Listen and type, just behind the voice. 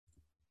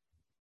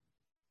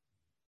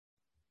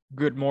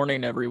Good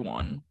morning,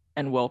 everyone,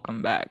 and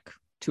welcome back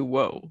to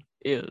Woe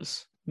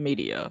is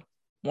Media.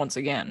 Once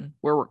again,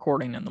 we're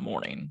recording in the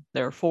morning.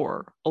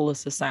 Therefore,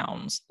 Alyssa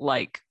sounds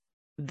like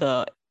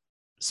the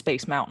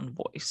Space Mountain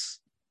voice.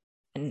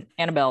 And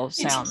Annabelle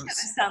You just sounds...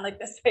 sound like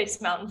the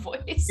Space Mountain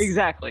voice.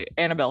 Exactly.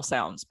 Annabelle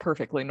sounds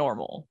perfectly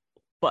normal.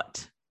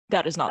 But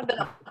that is not I've the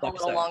been point of a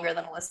this little episode. longer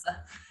than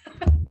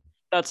Alyssa.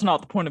 That's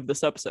not the point of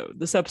this episode.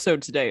 This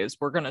episode today is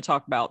we're going to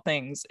talk about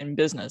things in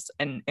business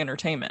and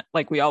entertainment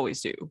like we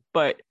always do.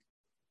 But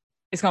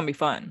it's gonna be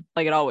fun,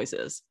 like it always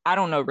is. I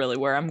don't know really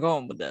where I'm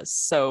going with this,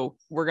 so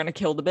we're gonna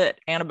kill the bit.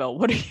 Annabelle,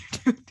 what are you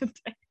doing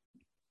today?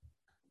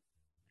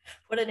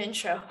 What an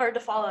intro. Hard to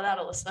follow that,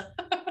 Alyssa.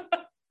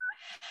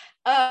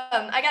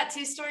 I got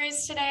two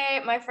stories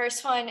today. My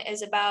first one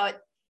is about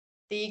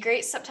the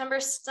Great September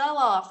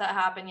Sell-Off that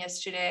happened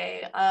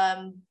yesterday.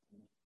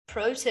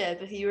 Pro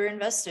tip, if you were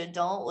invested,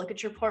 don't look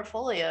at your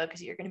portfolio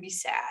because you're going to be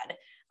sad.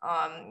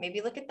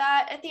 Maybe look at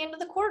that at the end of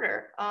the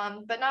quarter,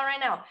 but not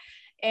right now.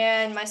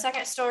 And my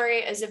second story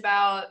is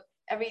about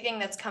everything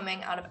that's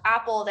coming out of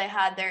Apple. They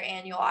had their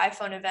annual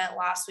iPhone event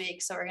last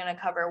week, so we're going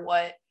to cover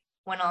what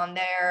went on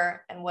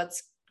there and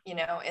what's in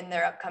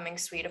their upcoming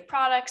suite of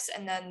products.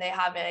 And then they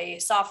have a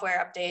software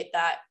update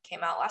that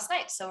came out last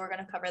night, so we're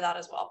going to cover that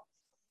as well.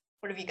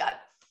 What have you got?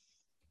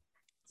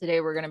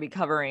 Today we're going to be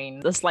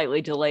covering the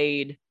slightly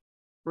delayed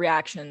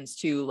reactions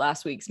to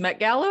last week's Met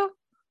Gala,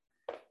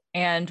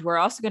 and we're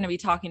also going to be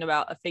talking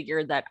about a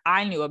figure that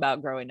I knew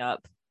about growing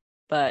up,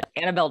 but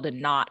Annabelle did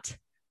not.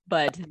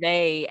 But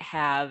they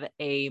have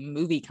a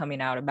movie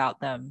coming out about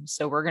them.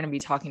 So we're going to be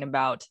talking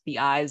about The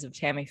Eyes of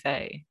Tammy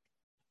Faye.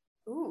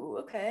 Ooh,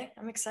 okay.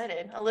 I'm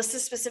excited. Alyssa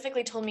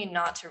specifically told me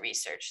not to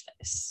research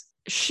this.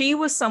 She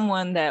was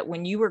someone that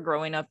when you were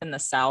growing up in the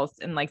South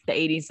in like the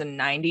 80s and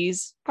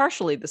 90s,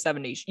 partially the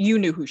 70s, you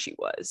knew who she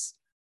was.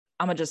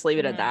 I'm going to just leave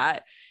it at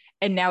that.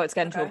 And now it's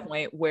gotten to a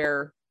point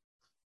where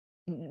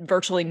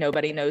virtually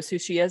nobody knows who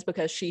she is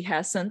because she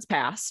has since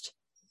passed.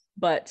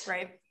 But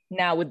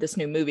now with this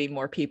new movie,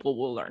 more people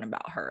will learn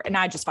about her. And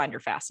I just find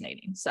her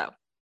fascinating. So.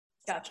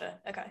 Gotcha.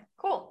 Okay,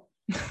 cool.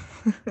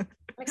 I'm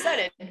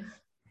excited.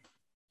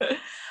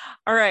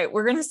 All right.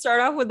 We're going to start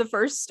off with the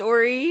first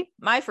story.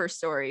 My first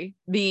story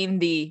being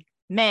the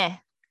Met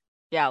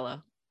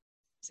Gala.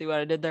 See what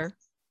I did there?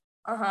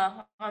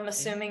 I'm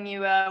assuming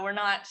you were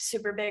not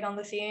super big on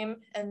the theme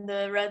and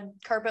the red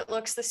carpet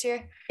looks this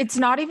year. It's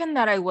not even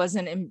that I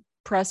wasn't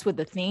impressed with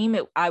the theme.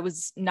 I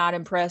was not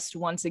impressed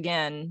once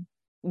again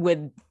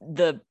with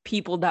the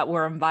people that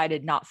were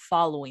invited not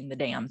following the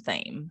damn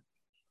theme.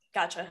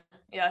 Gotcha.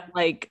 Yeah.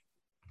 Like,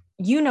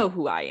 you know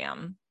who I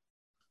am.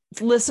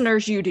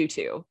 Listeners, you do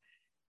too.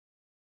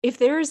 If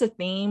there is a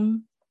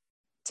theme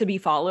to be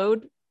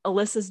followed,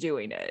 Alyssa's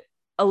doing it.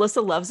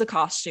 Alyssa loves a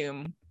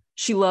costume.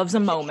 She loves a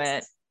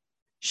moment.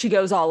 She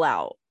goes all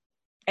out.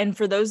 And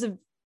for those of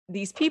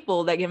these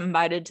people that get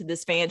invited to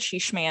this fancy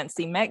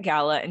schmancy Met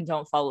Gala and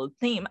don't follow the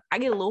theme, I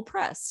get a little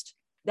pressed.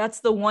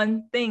 That's the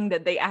one thing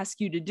that they ask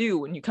you to do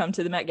when you come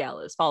to the Met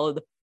Gala is follow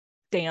the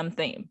damn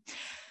theme.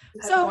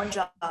 So one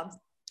job.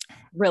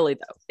 Really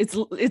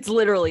though, it's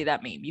literally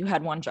that meme. You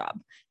had one job.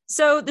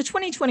 So the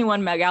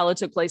 2021 Met Gala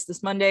took place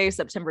this Monday,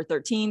 September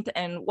 13th.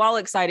 And while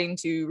exciting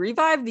to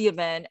revive the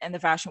event and the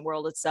fashion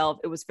world itself,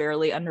 it was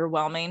fairly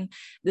underwhelming.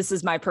 This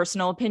is my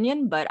personal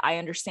opinion, but I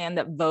understand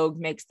that Vogue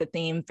makes the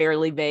theme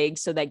fairly vague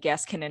so that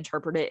guests can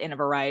interpret it in a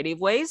variety of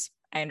ways.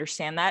 I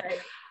understand that. Right.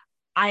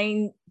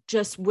 I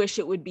just wish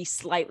it would be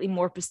slightly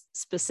more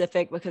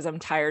specific because I'm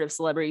tired of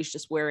celebrities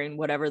just wearing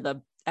whatever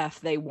the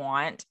F they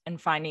want and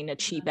finding a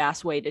cheap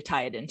ass way to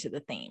tie it into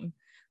the theme.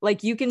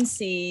 Like you can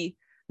see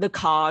the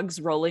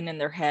cogs rolling in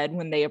their head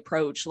when they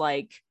approach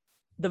like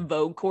the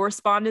Vogue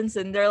correspondents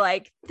and they're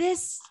like,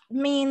 this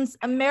means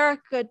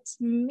America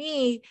to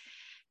me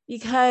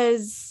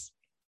because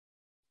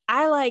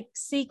I like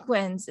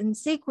sequins and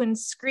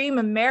sequins scream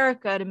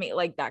America to me,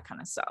 like that kind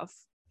of stuff.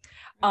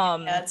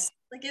 Yeah, it's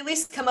like at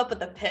least come up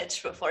with a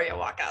pitch before you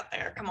walk out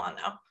there. Come on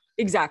now.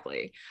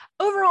 Exactly.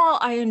 Overall,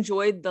 I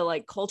enjoyed the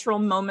like cultural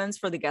moments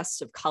for the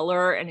guests of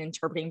color and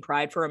interpreting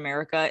pride for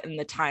America in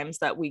the times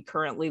that we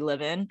currently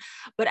live in.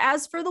 But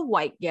as for the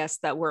white guests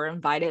that were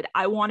invited,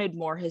 I wanted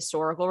more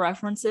historical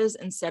references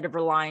instead of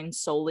relying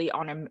solely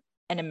on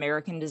an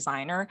American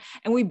designer.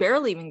 And we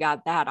barely even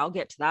got that. I'll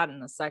get to that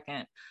in a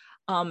second.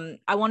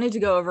 I wanted to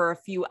go over a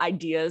few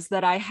ideas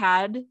that I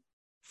had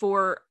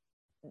for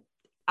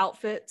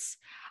outfits.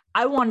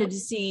 I wanted to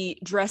see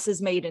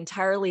dresses made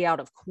entirely out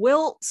of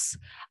quilts.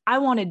 I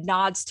wanted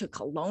nods to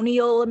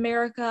colonial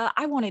America.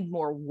 I wanted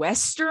more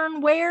Western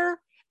wear.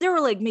 There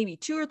were like maybe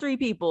 2 or 3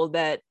 people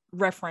that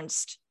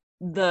referenced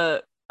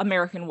the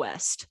American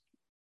West.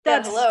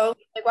 That's hello.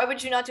 Like, why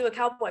would you not do a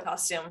cowboy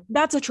costume?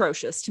 That's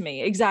atrocious to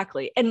me.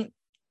 Exactly. And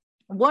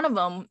one of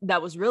them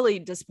that was really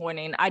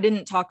disappointing, I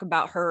didn't talk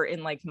about her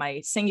in like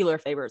my singular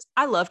favorites.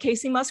 I love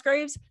Casey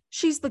Musgraves.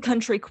 She's the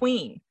country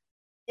queen.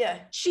 Yeah.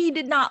 She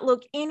did not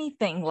look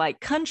anything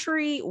like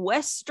country,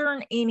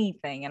 Western,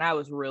 anything. And I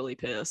was really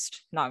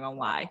pissed, not gonna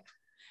lie.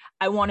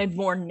 I wanted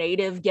more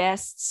native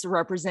guests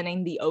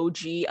representing the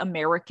OG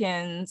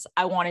Americans.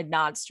 I wanted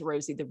nods to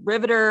Rosie the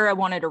Riveter. I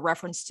wanted a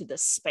reference to the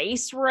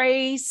space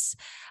race.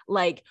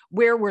 Like,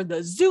 where were the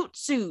zoot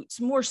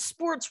suits? More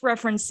sports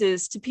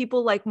references to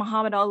people like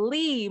Muhammad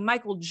Ali,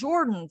 Michael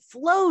Jordan,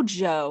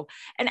 FloJo,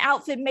 an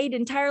outfit made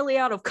entirely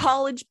out of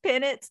college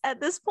pennants.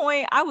 At this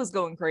point, I was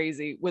going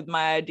crazy with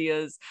my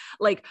ideas.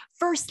 Like,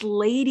 First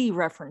Lady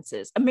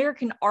references,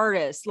 American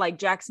artists like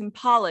Jackson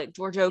Pollock,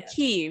 Georgia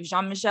O'Keeffe,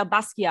 Jean-Michel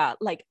Basquiat.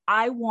 Like,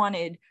 I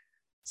wanted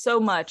so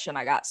much and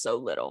I got so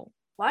little.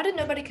 Why did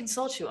nobody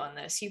consult you on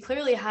this? You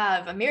clearly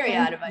have a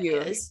myriad of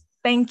ideas.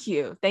 Thank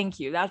you.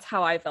 That's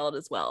how I felt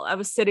as well. I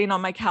was sitting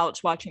on my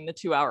couch watching the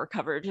 2-hour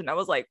coverage and I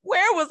was like,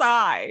 where was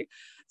I?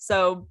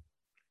 So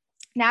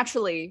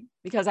naturally,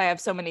 because I have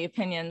so many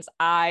opinions,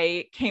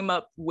 I came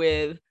up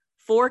with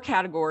 4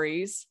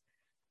 categories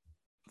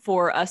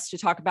for us to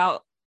talk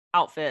about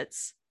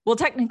outfits. Well,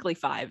 technically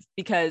 5,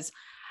 because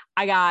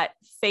I got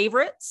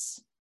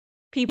favorites,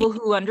 people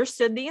who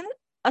understood the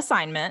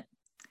assignment,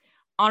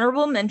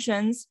 honorable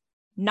mentions,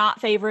 not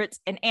favorites,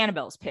 and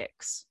Annabelle's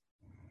picks.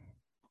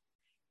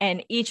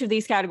 And each of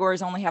these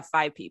categories only have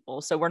 5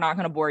 people, so we're not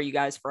going to bore you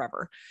guys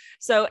forever.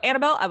 So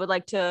Annabelle, I would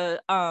like to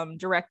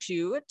direct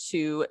you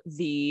to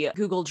the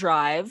Google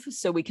Drive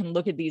so we can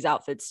look at these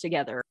outfits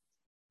together.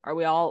 Are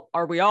we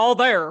all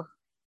there?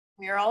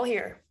 We are all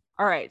here.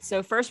 All right.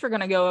 So first we're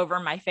going to go over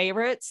my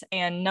favorites,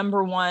 and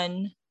number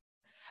 1,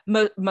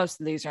 most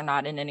of these are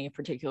not in any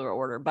particular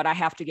order, but I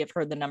have to give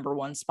her the number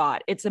 1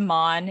 spot. It's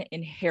Iman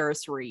in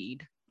Harris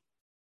Reed.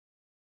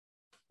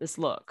 This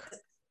look.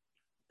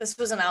 This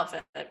was an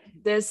outfit.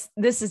 This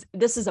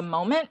is a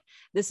moment.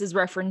 This is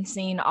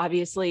referencing,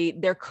 obviously,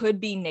 there could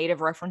be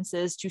native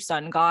references to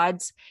sun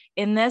gods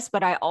in this,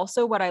 but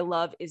what I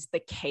love is the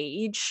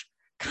cage,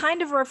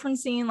 kind of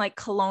referencing like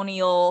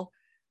colonial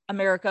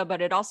America,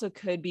 but it also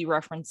could be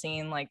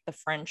referencing like the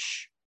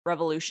French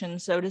Revolution,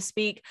 so to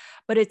speak.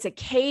 But it's a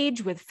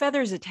cage with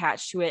feathers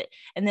attached to it,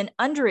 and then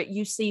under it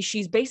you see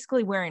she's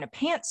basically wearing a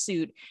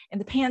pantsuit,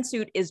 and the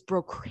pantsuit is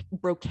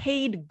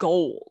brocade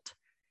gold.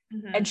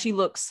 Mm-hmm. And she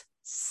looks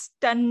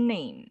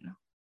stunning.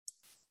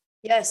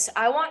 Yes,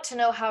 I want to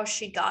know how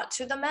she got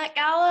to the Met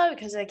Gala,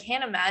 because I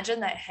can't imagine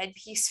that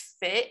headpiece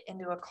fit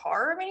into a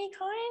car of any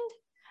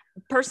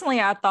kind.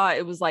 Personally, I thought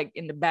it was like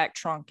in the back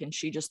trunk and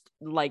she just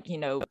like,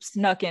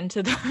 snuck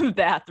into the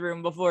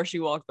bathroom before she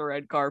walked the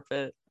red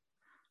carpet.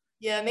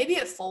 Yeah, maybe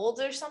it folds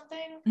or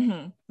something.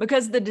 Mm-hmm.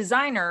 Because the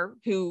designer,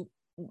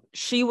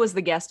 she was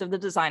the guest of the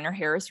designer,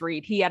 Harris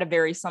Reed, he had a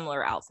very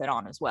similar outfit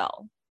on as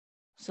well.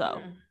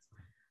 So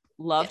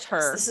loved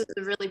her. This is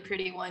a really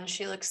pretty one.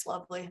 She looks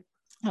lovely.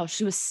 Oh,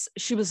 she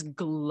was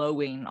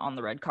glowing on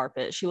the red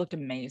carpet. She looked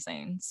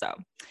amazing. So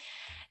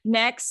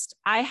next,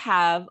 I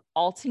have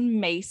Alton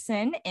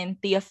Mason in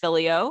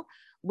Theophilio,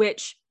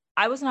 which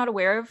I was not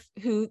aware of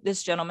who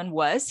this gentleman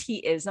was. He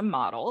is a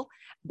model,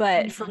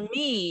 but for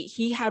me,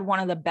 he had one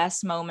of the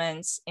best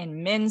moments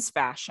in men's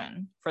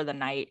fashion for the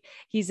night.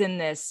 He's in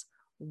this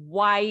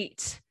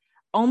white,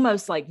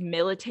 almost like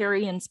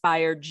military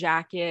inspired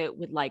jacket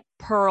with like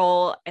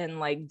pearl and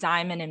like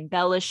diamond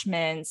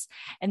embellishments.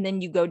 And then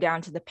you go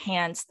down to the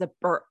pants, the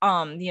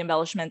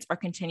embellishments are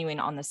continuing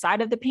on the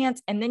side of the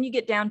pants. And then you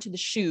get down to the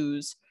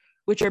shoes,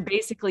 which are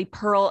basically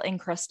pearl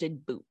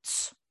encrusted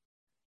boots.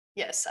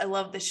 Yes, I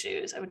love the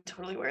shoes. I would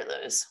totally wear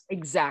those.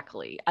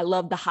 Exactly. I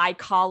love the high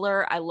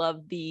collar. I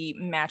love the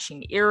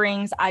matching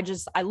earrings. I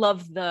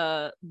love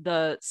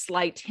the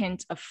slight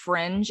hint of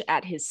fringe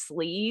at his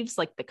sleeves,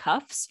 like the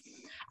cuffs.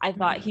 I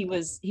thought he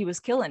was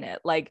killing it.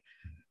 Like,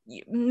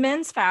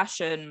 men's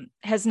fashion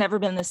has never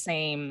been the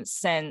same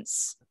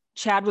since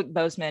Chadwick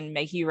Boseman,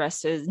 may he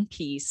rest in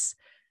peace,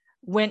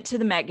 went to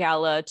the Met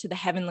Gala to the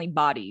Heavenly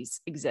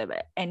Bodies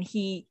exhibit, and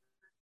he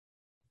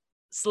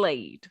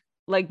slayed.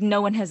 Like,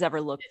 no one has ever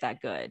looked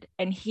that good.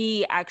 And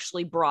he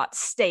actually brought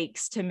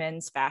stakes to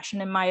men's fashion,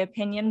 in my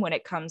opinion, when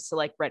it comes to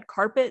like red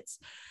carpets.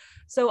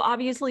 So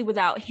obviously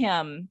without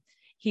him,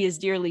 he is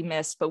dearly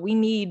missed, but we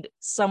need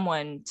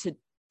someone to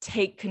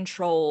take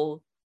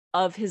control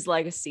of his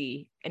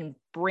legacy and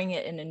bring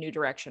it in a new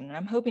direction. And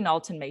I'm hoping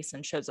Alton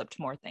Mason shows up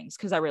to more things,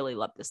 because I really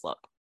love this look.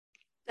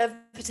 Dev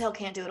Patel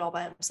can't do it all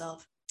by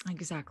himself.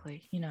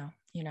 Exactly.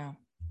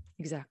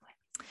 Exactly.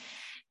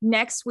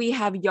 Next, we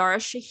have Yara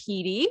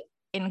Shahidi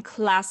in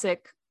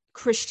classic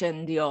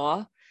Christian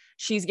Dior.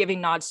 She's giving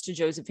nods to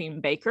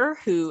Josephine Baker,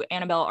 who,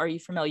 Annabelle, are you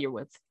familiar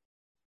with?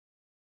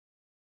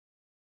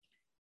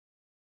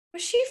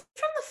 Was she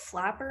from the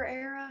flapper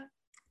era?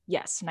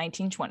 Yes,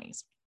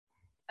 1920s.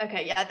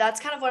 Okay, yeah, that's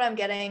kind of what I'm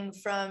getting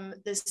from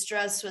this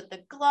dress with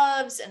the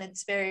gloves, and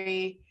it's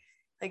very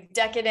like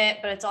decadent,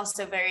 but it's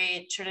also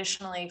very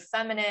traditionally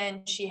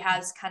feminine. She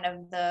has kind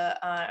of the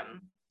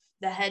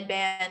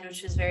headband,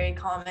 which is very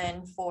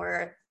common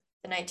for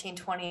the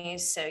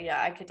 1920s. So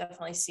yeah, I could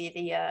definitely see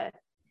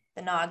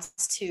the nods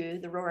to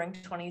the roaring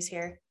 20s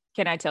here.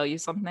 Can I tell you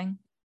something?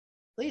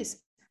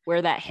 Please.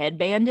 Where that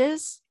headband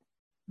is,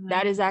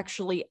 that is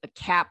actually a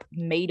cap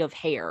made of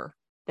hair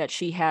that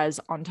she has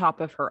on top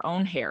of her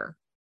own hair.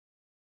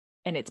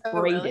 And it's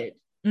braided. Really?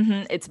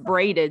 It's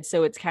braided,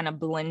 so it's kind of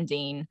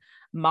blending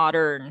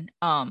modern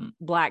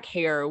black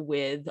hair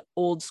with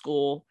old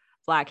school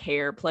black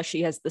hair. Plus,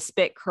 she has the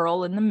spit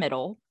curl in the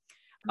middle.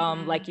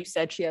 Like you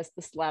said, she has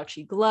the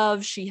slouchy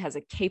glove. She has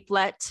a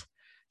capelet.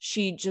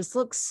 She just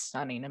looks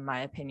stunning, in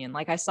my opinion.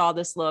 Like, I saw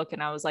this look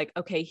and I was like,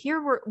 okay,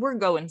 here we're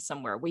going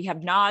somewhere. We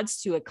have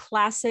nods to a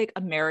classic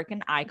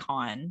American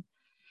icon,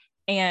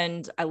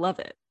 and I love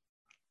it.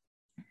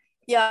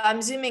 Yeah,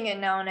 I'm zooming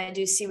in now and I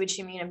do see what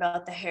you mean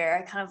about the hair.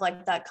 I kind of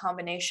like that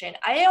combination.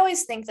 I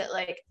always think that,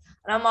 like,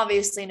 and I'm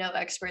obviously no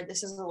expert,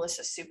 this is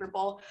Alyssa's Super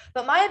Bowl,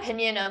 but my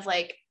opinion of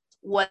like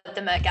what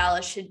the Met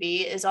Gala should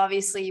be is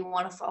obviously you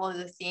want to follow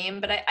the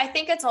theme, but I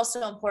think it's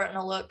also important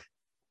to look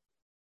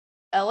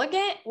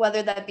elegant,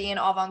 whether that be an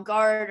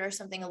avant-garde or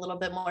something a little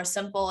bit more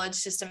simple.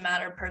 It's just a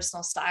matter of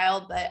personal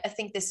style. But I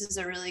think this is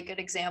a really good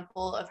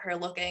example of her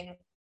looking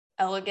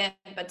elegant,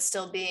 but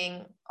still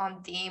being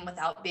on theme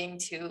without being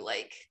too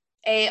like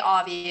A,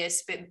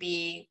 obvious, but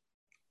B,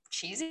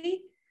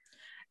 cheesy.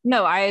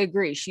 No, I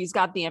agree. She's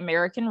got the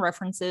American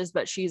references,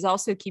 but she's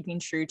also keeping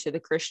true to the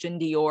Christian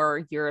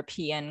Dior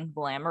European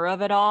glamour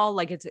of it all.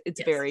 Like, it's yes.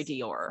 Very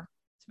Dior.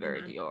 It's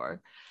very Dior.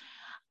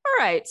 All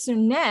right. So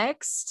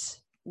next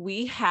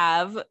we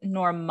have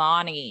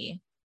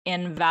Normani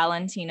in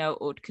Valentino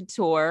Haute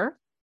Couture.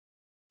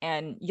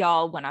 And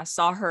y'all, when I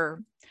saw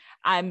her,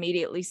 I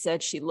immediately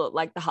said she looked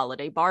like the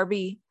holiday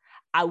Barbie.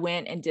 I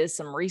went and did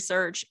some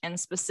research, and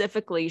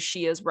specifically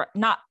she is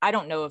not, I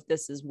don't know if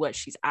this is what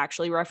she's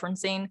actually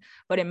referencing,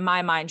 but in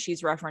my mind,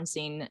 she's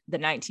referencing the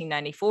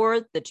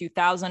 1994, the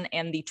 2000,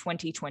 and the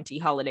 2020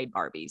 holiday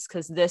Barbies,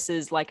 because this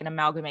is like an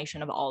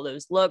amalgamation of all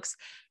those looks.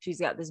 She's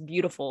got this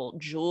beautiful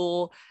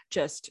jewel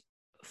just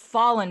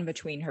fallen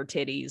between her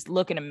titties,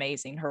 looking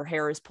amazing. Her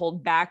hair is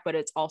pulled back, but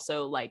it's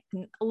also like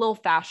a little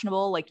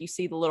fashionable. Like, you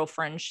see the little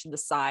fringe to the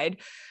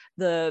side.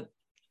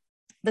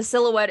 The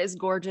silhouette is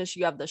gorgeous.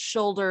 You have the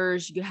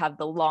shoulders, you have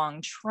the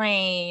long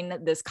train.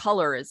 This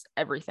color is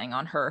everything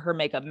on her. Her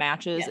makeup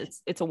matches. Yeah.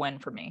 It's a win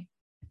for me.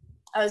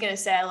 I was going to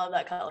say, I love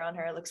that color on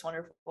her. It looks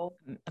wonderful.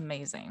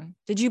 Amazing.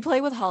 Did you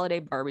play with holiday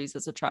Barbies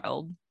as a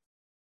child?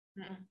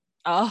 Mm-mm.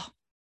 Oh.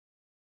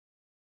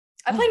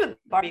 I played with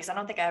Barbies. I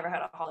don't think I ever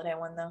had a holiday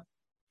one though.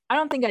 I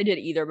don't think I did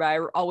either, but I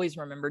always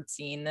remembered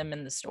seeing them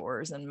in the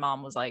stores, and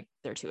mom was like,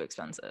 they're too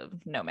expensive.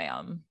 No,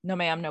 ma'am. No,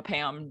 ma'am. No,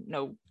 Pam.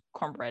 No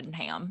cornbread and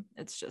ham.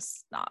 It's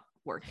just not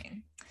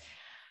working.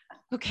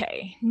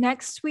 Okay,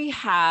 next we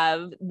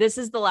have, this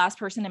is the last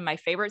person in my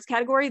favorites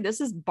category. This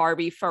is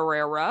Barbie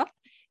Ferreira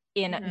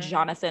in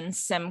Jonathan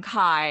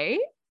Simkhai.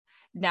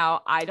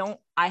 Now,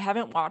 I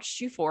haven't watched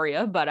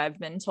Euphoria, but I've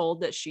been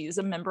told that she's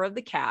a member of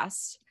the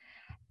cast,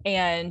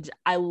 and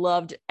I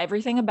loved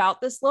everything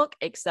about this look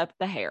except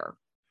the hair.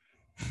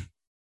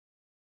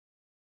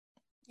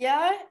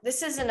 Yeah,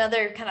 this is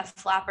another kind of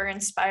flapper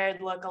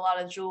inspired look, a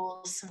lot of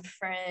jewels, some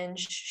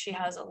fringe. She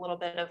has a little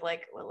bit of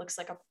like what looks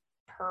like a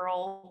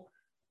pearl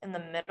in the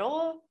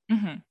middle.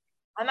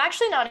 I'm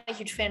actually not a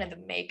huge fan of the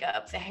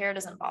makeup. The hair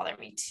doesn't bother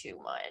me too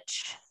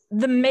much.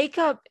 The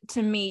makeup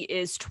to me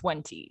is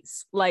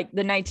 20s. Like,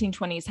 the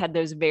 1920s had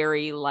those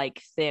very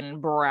like thin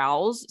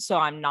brows, so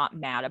I'm not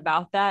mad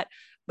about that.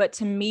 But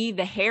to me,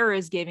 the hair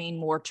is giving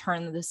more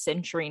turn of the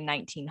century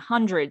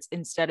 1900s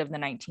instead of the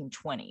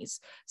 1920s.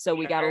 So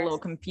we got a little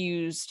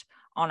confused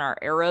on our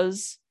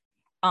eras.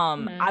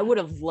 I would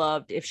have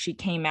loved if she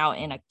came out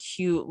in a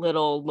cute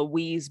little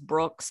Louise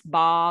Brooks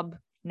bob.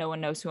 No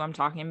one knows who I'm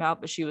talking about,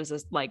 but she was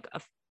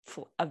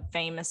a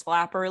famous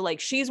flapper. Like,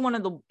 she's one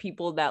of the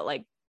people that,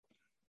 like,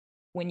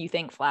 when you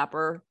think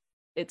flapper,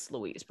 it's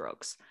Louise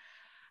Brooks.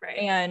 Right.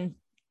 And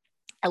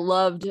I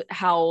loved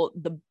how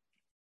the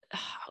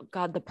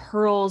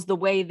pearls, the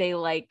way they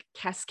like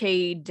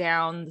cascade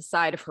down the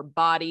side of her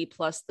body,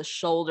 plus the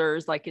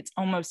shoulders, like it's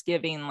almost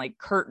giving like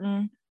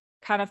curtain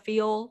kind of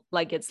feel,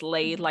 like it's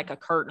laid like a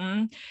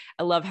curtain.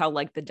 I love how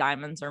like the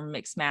diamonds are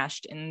mixed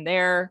mashed in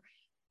there.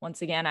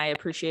 Once again, I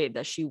appreciate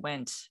that she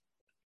went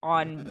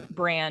on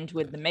brand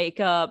with the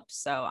makeup.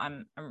 So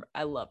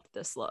I loved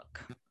this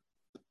look.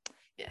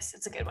 Yes,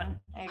 it's a good one.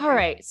 All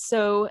right.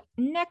 So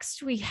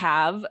next we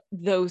have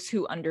Those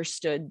Who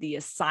Understood the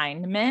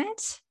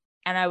Assignment.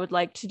 And I would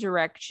like to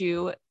direct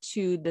you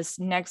to this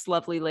next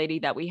lovely lady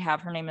that we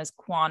have. Her name is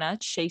Quanah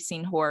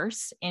Chasing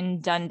Horse in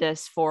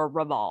Dundas for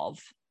Revolve.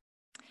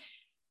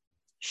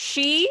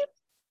 She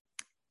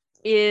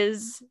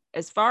is,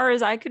 as far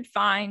as I could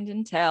find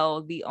and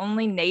tell, the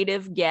only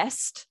native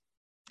guest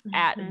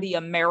at the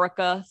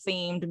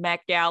America-themed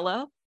Met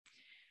Gala.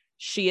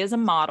 She is a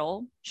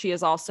model. She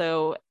is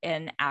also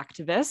an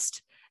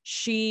activist.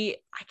 I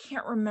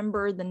can't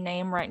remember the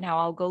name right now.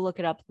 I'll go look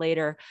it up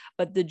later.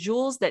 But the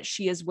jewels that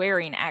she is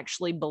wearing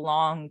actually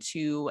belong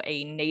to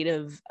a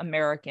Native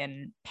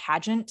American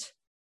pageant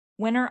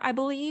winner, I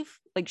believe.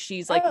 Like,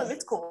 she's like,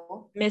 that's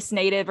cool, Miss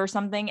Native or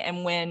something.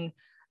 And when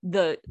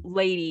the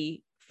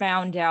lady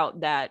found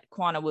out that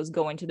Quanah was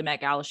going to the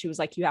Met Gala, she was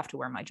like, you have to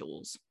wear my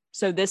jewels.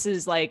 So this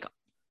is like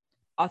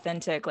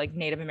authentic, like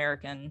Native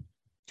American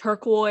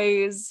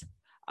turquoise,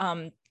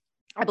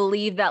 I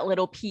believe that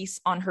little piece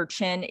on her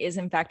chin is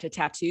in fact a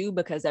tattoo,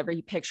 because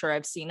every picture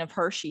I've seen of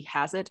her, she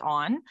has it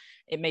on.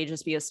 It may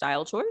just be a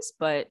style choice,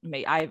 but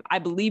I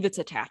believe it's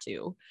a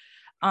tattoo.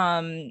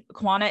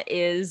 Quanah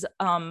is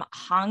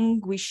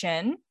Han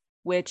Gwishin,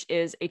 which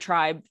is a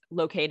tribe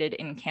located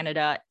in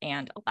Canada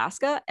and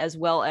Alaska, as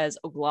well as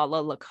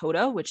Oglala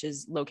Lakota, which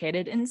is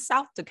located in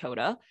South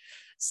Dakota.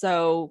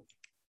 So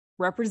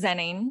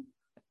representing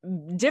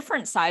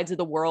different sides of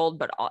the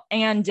world,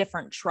 and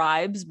different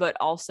tribes, but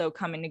also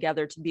coming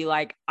together to be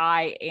like,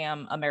 I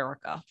am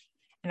America.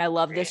 And I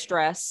love this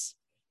dress.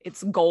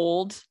 It's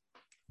gold.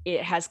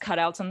 It has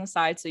cutouts on the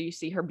side, so you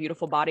see her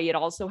beautiful body. It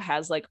also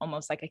has like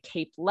almost like a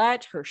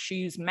capelet. Her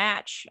shoes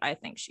match. I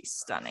think she's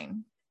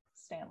stunning.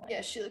 Stanley.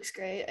 Yeah, she looks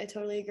great. I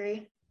totally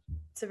agree.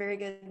 It's a very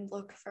good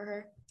look for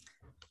her.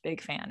 Big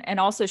fan. And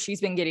also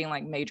she's been getting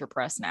like major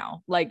press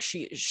now. Like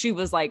she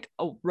was like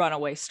a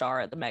runaway star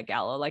at the Met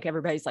Gala. Like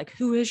everybody's like,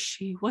 who is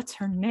she? What's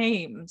her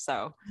name?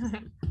 So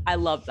I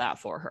love that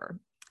for her.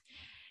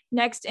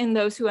 Next, in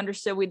those who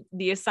understood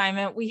the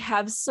assignment, we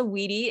have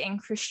Saweetie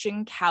and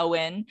Christian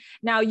Cowan.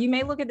 Now you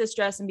may look at this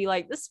dress and be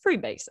like, this is pretty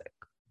basic.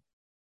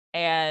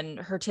 And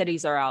her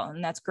titties are out,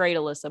 and that's great,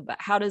 Alyssa.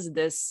 But how does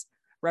this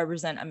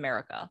represent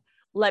America?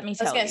 Let me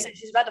tell you. I was gonna say,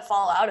 she's about to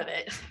fall out of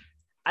it.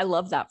 I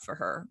love that for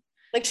her.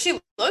 Like, she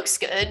looks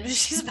good, but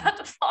she's about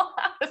to fall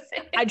out of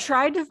it.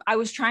 I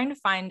was trying to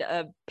find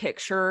a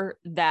picture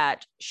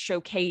that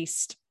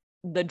showcased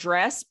the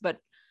dress, but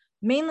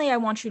mainly I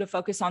want you to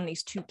focus on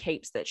these two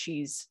capes that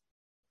she's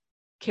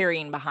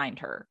carrying behind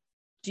her.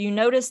 Do you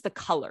notice the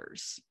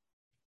colors?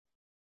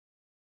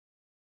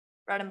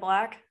 Red and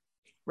black.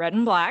 Red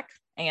and black,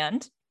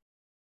 and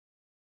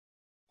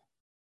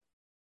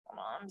hold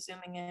on, I'm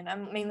zooming in.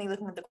 I'm mainly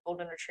looking at the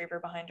golden retriever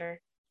behind her.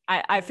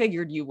 I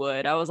figured you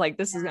would. I was like,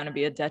 this is going to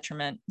be a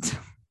detriment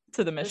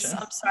to the mission.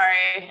 I'm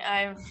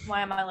sorry.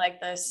 Why am I like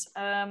this?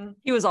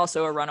 He was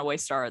also a runaway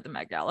star at the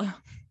Met Gala.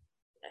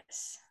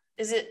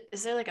 Is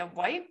there like a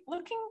white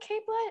looking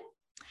capelet?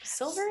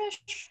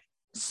 Silverish?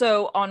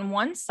 So on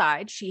one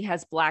side, she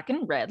has black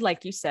and red,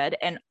 like you said.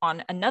 And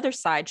on another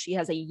side, she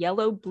has a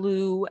yellow,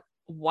 blue,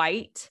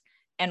 white,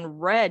 and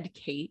red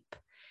cape.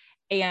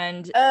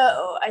 And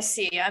oh, I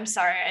see. I'm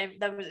sorry.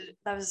 That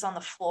was on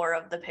the floor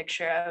of the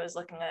picture. I was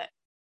looking at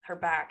her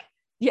back.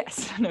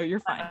 Yes, no, you're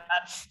fine.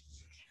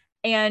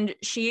 And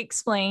she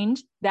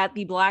explained that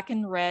the black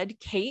and red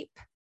cape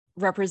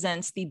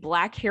represents the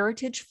Black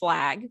heritage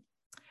flag,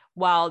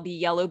 while the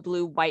yellow,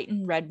 blue, white,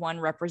 and red one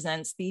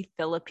represents the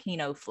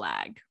Filipino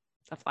flag,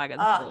 the flag of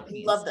the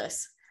Philippines. Love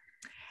this.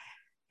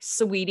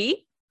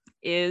 Saweetie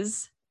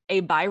is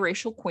a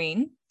biracial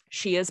queen.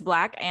 She is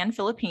Black and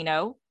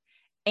Filipino.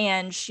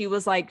 And she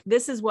was like,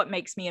 this is what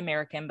makes me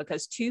American,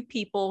 because two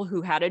people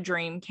who had a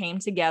dream came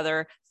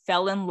together,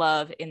 fell in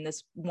love in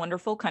this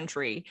wonderful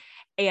country,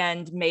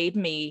 and made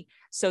me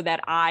so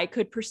that I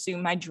could pursue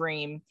my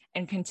dream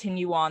and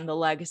continue on the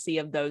legacy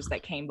of those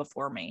that came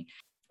before me.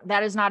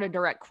 That is not a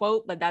direct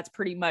quote, but that's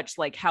pretty much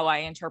like how I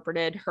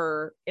interpreted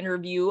her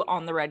interview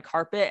on the red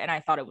carpet. And I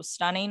thought it was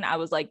stunning. I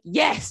was like,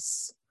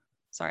 yes.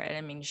 Sorry, I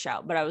didn't mean to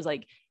shout, but I was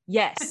like,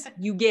 yes,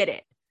 you get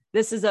it.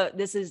 This is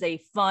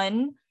a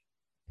fun,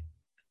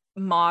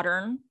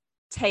 modern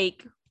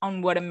take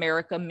on what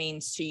America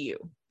means to you.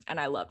 And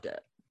I loved it.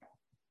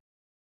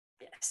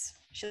 Yes,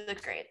 she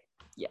looked great.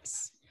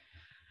 Yes.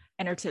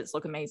 And her tits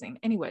look amazing.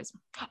 Anyways,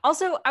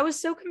 also, I was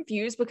so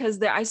confused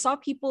because I saw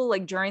people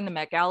like during the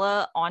Met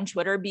Gala on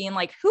Twitter being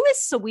like, who is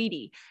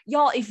Saweetie?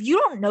 Y'all, if you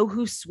don't know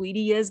who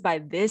Saweetie is by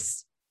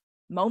this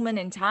moment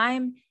in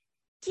time,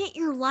 get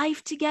your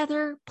life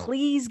together.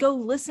 Please go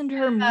listen to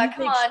her music.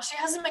 Come on, she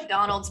has a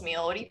McDonald's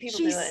meal. What are you people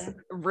doing?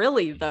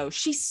 Really, though,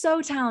 she's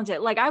so talented.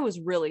 Like, I was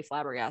really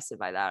flabbergasted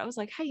by that. I was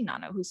like, how do you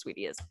not know who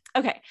Saweetie is?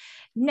 Okay,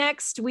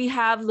 next we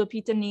have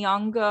Lupita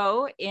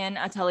Nyong'o in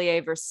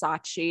Atelier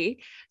Versace.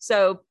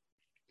 So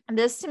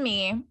this, to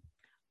me,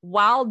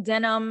 while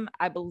denim,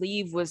 I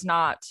believe, was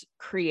not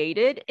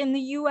created in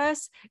the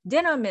US,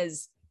 denim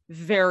is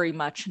very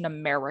much an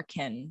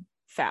American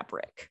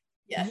fabric.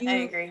 Yeah, I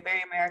agree.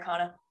 Very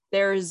Americana.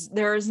 There's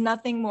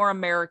nothing more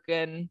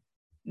American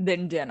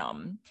than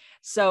denim.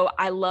 So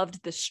I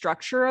loved the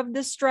structure of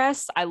this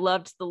dress. I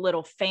loved the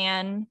little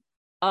fan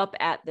up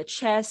at the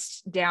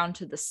chest, down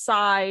to the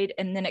side,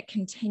 and then it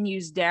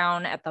continues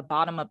down at the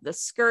bottom of the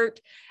skirt.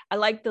 I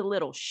like the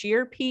little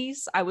sheer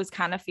piece. I was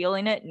kind of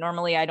feeling it.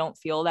 Normally, I don't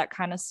feel that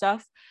kind of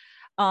stuff.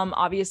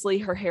 Obviously,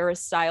 her hair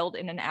is styled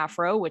in an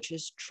afro, which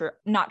is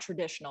not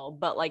traditional,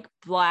 but like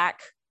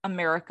Black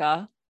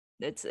America.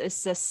 It's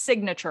a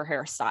signature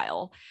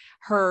hairstyle.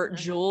 Her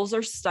jewels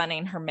are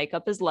stunning. Her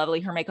makeup is lovely.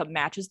 Her makeup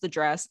matches the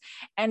dress.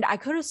 And I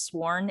could have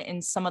sworn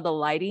in some of the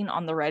lighting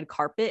on the red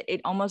carpet,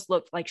 it almost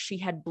looked like she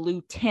had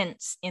blue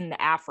tints in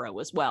the afro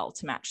as well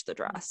to match the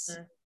dress.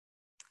 Mm-hmm.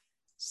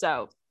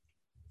 So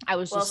I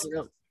was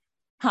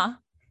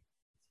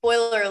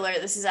Spoiler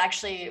alert, this is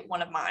actually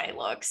one of my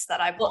looks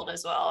that I pulled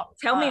as well.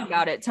 Tell me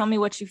about it. Tell me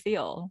what you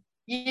feel.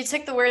 You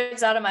took the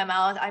words out of my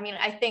mouth. I mean,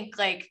 I think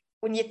like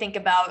when you think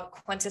about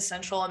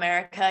quintessential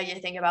America,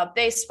 you think about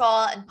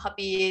baseball and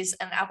puppies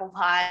and apple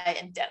pie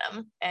and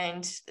denim.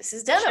 And this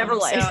is denim.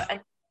 Chevrolet. So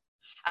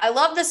I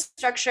love the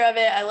structure of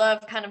it. I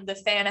love kind of the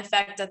fan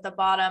effect at the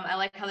bottom. I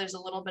like how there's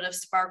a little bit of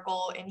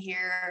sparkle in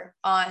here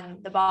on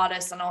the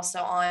bodice and also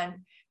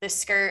on the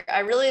skirt. I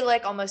really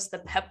like almost the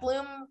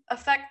peplum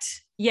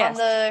effect on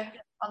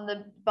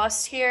the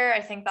bust here.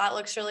 I think that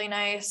looks really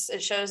nice.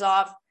 It shows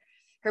off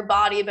her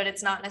body, but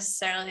it's not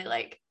necessarily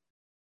like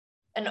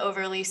an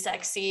overly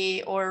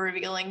sexy or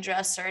revealing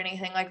dress or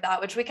anything like that,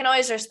 which we can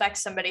always respect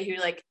somebody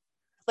who like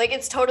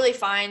it's totally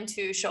fine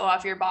to show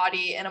off your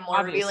body in a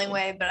more revealing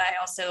way, but I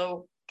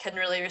also can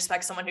really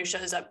respect someone who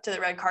shows up to the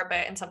red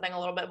carpet in something a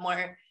little bit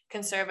more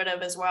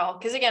conservative as well.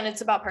 Because again,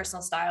 it's about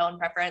personal style and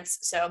preference.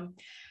 So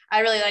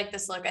I really like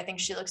this look. I think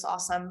she looks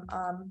awesome,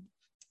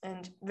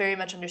 and very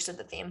much understood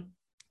the theme.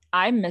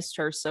 I missed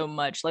her so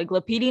much. Like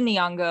Lupita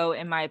Nyong'o,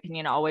 in my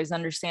opinion, always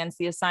understands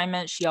the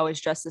assignment. She always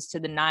dresses to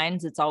the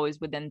nines. It's always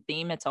within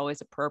theme. It's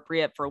always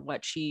appropriate for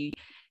what she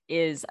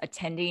is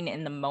attending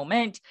in the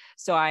moment.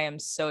 So I am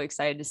so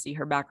excited to see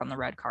her back on the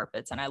red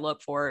carpets, and I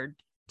look forward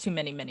to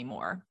many, many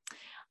more.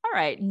 All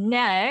right,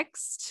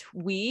 next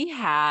we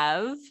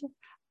have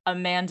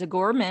Amanda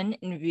Gorman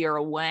and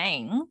Vera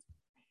Wang.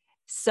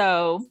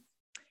 So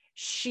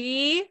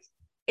she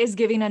is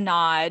giving a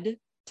nod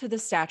to the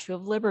Statue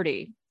of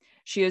Liberty.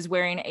 She is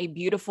wearing a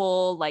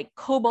beautiful, like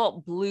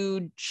cobalt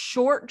blue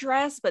short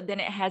dress, but then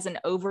it has an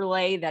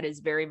overlay that is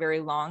very, very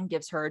long,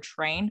 gives her a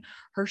train.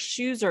 Her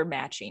shoes are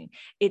matching.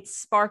 It's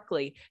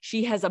sparkly.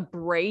 She has a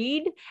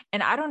braid.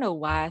 And I don't know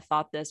why I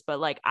thought this, but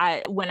like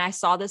when I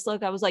saw this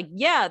look, I was like,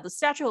 yeah, the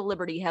Statue of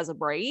Liberty has a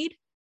braid.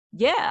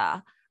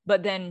 Yeah.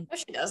 But then no,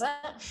 she doesn't.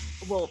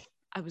 Well,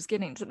 I was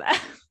getting to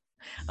that.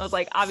 I was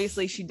like,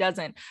 obviously she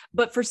doesn't.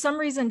 But for some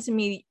reason to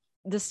me,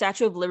 the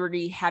Statue of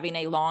Liberty having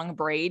a long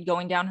braid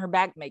going down her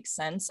back makes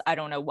sense. I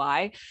don't know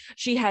why.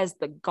 She has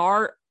the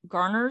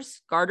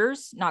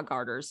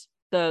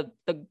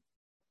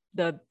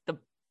the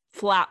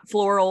flat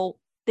floral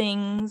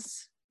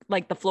things,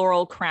 like the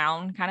floral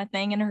crown kind of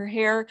thing in her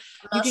hair.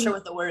 I'm not sure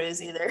what the word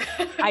is either.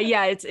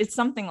 Yeah, it's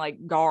something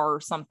like gar or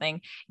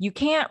something. You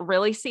can't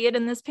really see it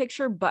in this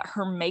picture, but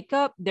her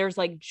makeup, there's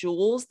like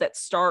jewels that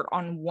start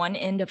on one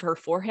end of her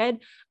forehead,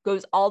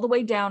 goes all the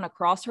way down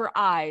across her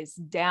eyes,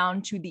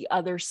 down to the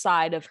other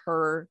side of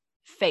her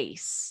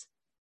face.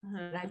 Mm-hmm.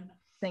 And I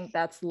think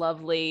that's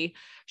lovely.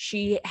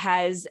 She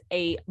has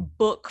a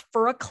book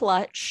for a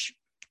clutch.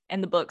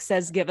 And the book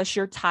says, "Give us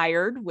your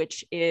tired,"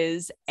 which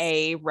is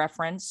a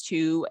reference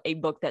to a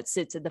book that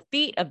sits at the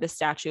feet of the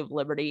Statue of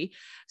Liberty.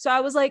 So I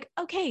was like,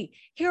 okay,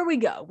 here we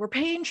go. We're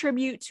paying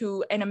tribute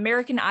to an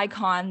American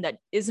icon that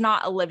is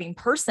not a living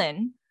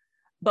person.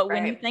 But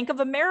when you think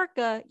of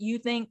America, you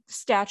think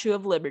Statue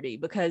of Liberty,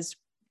 because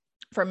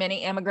for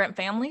many immigrant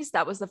families,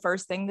 that was the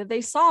first thing that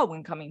they saw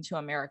when coming to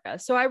America.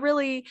 So I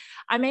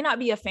may not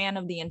be a fan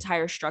of the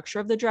entire structure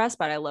of the dress,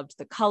 but I loved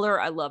the color.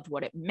 I loved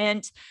what it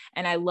meant.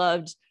 And I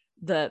loved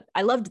the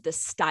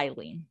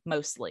styling,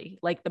 mostly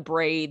like the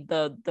braid,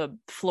 the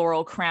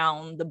floral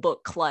crown, the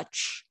book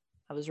clutch.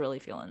 I was really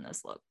feeling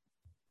this look.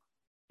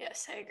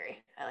 Yes, I agree.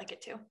 I like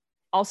it too.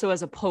 Also,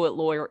 as a poet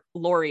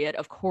laureate,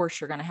 of course,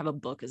 you're going to have a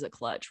book as a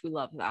clutch. We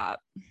love that.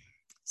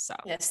 So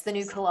yes, the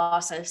new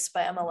Colossus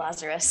by Emma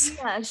Lazarus.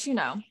 Yes,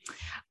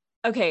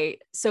 Okay,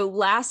 so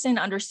Last and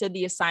Understood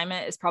the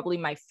Assignment is probably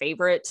my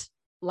favorite.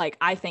 Like,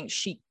 I think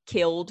she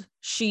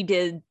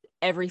did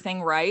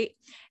everything right.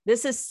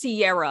 This is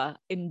Ciara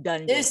in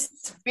Dungeon.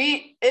 This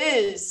beat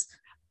is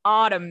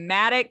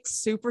automatic,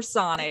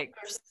 supersonic,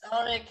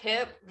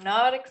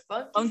 hypnotic,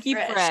 funky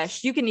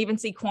fresh. You can even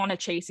see Quanta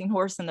Chasing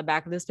Horse in the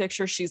back of this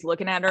picture. She's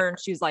looking at her and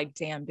she's like,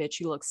 damn, bitch,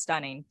 you look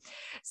stunning.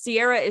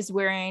 Ciara is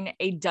wearing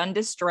a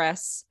Dundas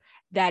dress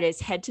that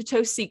is head to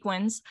toe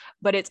sequins,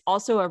 but it's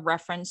also a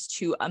reference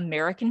to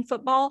American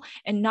football.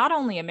 And not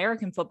only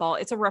American football,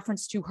 it's a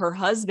reference to her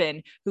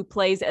husband, who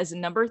plays as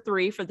number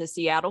 3 for the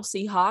Seattle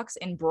Seahawks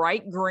in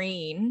bright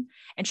green.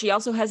 And she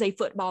also has a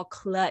football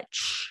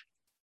clutch.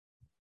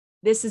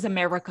 This is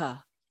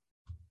America.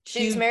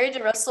 She's married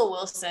to Russell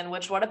Wilson,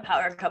 which, what a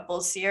power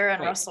couple, Ciara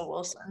and Russell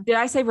Wilson. Did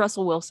I say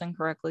Russell Wilson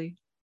correctly?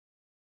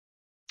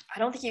 I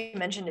don't think you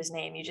mentioned his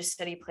name. You just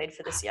said he played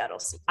for the Seattle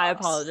Seahawks. I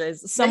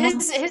apologize.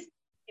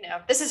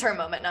 This is her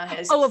moment, not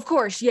his. Oh, of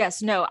course.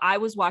 Yes. No, I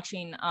was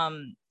watching,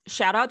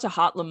 shout out to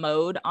Hot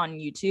Lamode on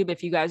YouTube.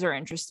 If you guys are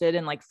interested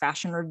in like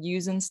fashion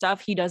reviews and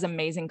stuff, he does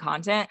amazing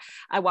content.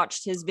 I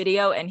watched his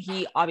video and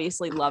he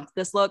obviously loved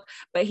this look,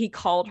 but he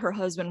called her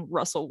husband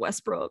Russell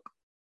Westbrook.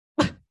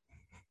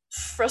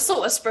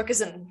 Russell Westbrook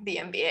is in the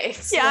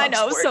NBA. Yeah, I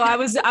know. Sport. So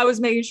I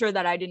was making sure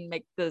that I didn't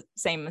make the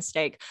same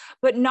mistake.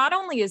 But not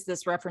only is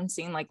this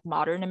referencing like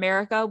modern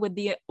America with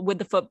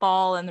the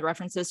football and the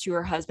references to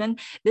her husband,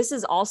 this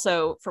is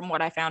also, from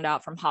what I found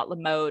out from Hot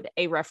Lamode,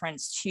 a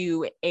reference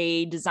to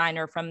a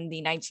designer from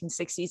the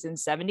 1960s and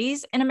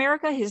 70s in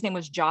America. His name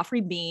was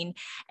Joffrey Bean,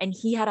 and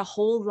he had a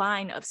whole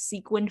line of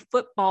sequined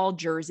football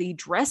jersey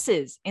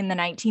dresses in the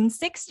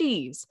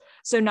 1960s.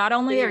 So not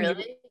only are you...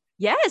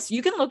 Yes,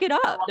 you can look it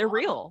up. They're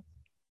real.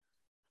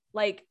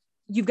 Like,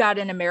 you've got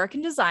an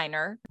American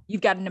designer,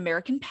 you've got an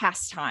American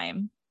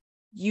pastime,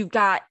 you've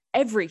got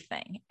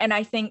everything. And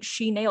I think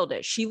she nailed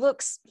it. She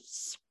looks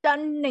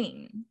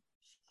stunning.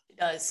 She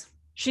does.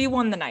 She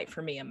won the night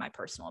for me, in my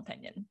personal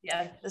opinion.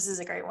 Yeah, this is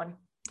a great one.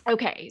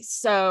 Okay,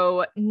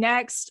 so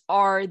next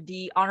are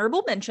the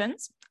honorable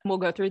mentions. We'll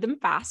go through them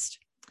fast.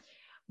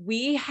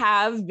 We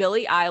have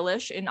Billie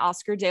Eilish in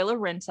Oscar de la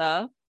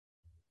Renta.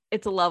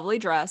 It's a lovely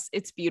dress.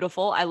 It's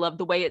beautiful. I love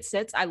the way it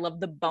sits. I love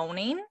the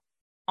boning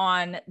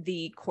on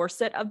the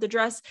corset of the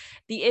dress.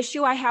 The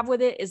issue I have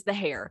with it is the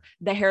hair.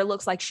 The hair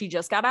looks like she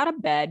just got out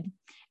of bed.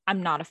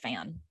 I'm not a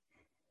fan.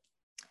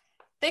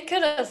 They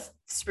could have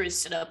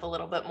spruced it up a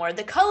little bit more.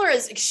 The color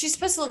is, she's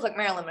supposed to look like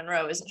Marilyn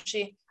Monroe, isn't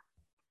she?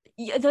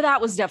 Yeah,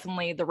 that was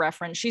definitely the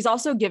reference. She's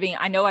also giving,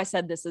 I know I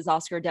said this is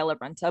Oscar de la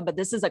Renta, but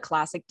this is a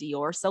classic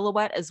Dior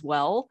silhouette as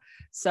well.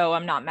 So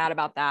I'm not mad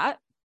about that.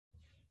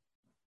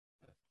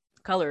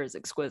 Color is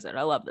exquisite.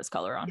 I love this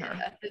color on her.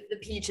 The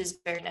peach is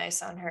very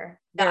nice on her.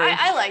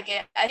 I like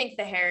it. I think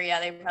the hair, yeah,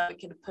 they probably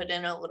could have put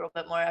in a little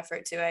bit more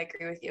effort too. I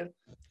agree with you.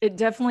 It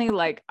definitely,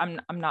 like, I'm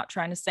not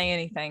trying to say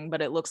anything,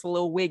 but it looks a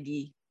little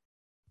wiggy.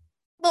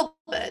 A little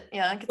bit,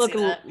 yeah. I could see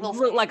that.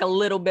 Look like a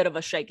little bit of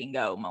a shake and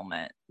go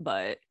moment,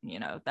 but you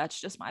know, that's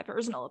just my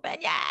personal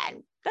opinion.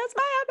 That's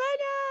my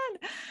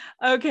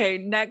opinion. Okay,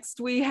 next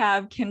we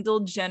have Kendall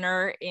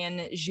Jenner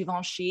in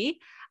Givenchy.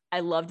 I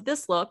loved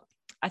this look.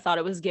 I thought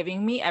it was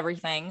giving me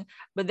everything,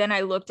 but then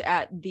I looked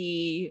at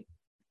the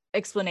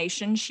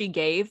explanation she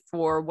gave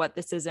for what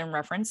this is in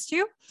reference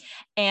to,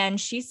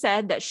 and she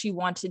said that she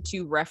wanted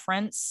to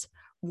reference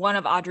one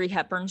of Audrey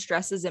Hepburn's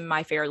dresses in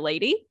My Fair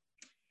Lady.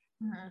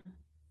 Mm-hmm.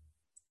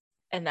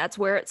 And that's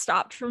where it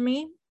stopped for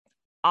me.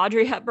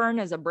 Audrey Hepburn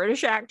is a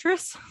British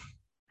actress.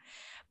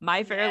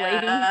 My Fair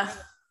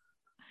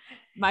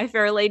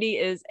Lady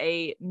is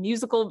a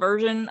musical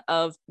version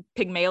of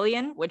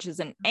Pygmalion, which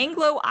is an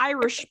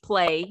Anglo-Irish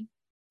play.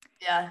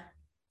 Yeah,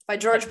 by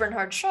George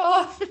Bernard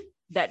Shaw.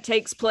 That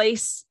takes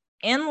place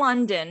in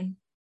London.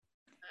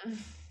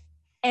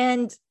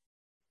 And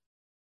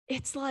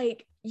it's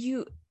like,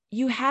 you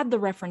had the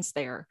reference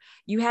there.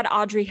 You had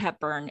Audrey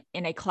Hepburn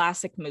in a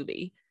classic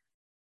movie.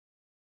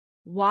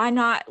 Why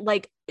not?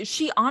 Like,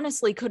 she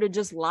honestly could have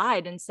just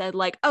lied and said,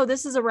 like, oh,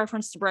 this is a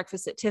reference to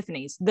Breakfast at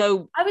Tiffany's.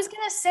 Though I was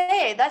gonna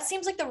say, that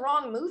seems like the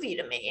wrong movie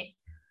to me.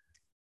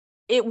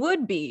 It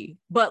would be,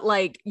 but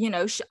like, you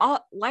know,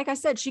 like I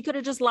said, she could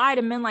have just lied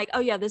and been like, oh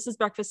yeah, this is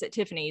Breakfast at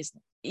Tiffany's,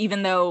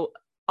 even though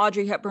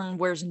Audrey Hepburn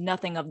wears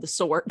nothing of the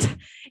sort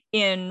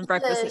in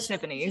Breakfast at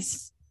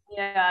Tiffany's.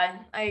 Yeah,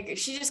 I agree.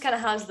 She just kind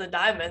of has the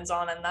diamonds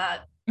on in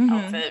that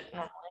outfit.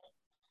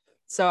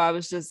 So I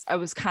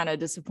was kind of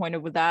disappointed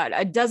with that.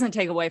 It doesn't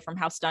take away from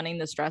how stunning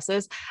this dress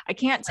is. I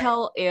can't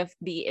tell if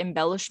the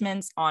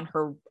embellishments on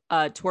her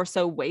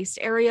torso waist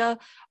area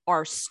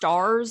are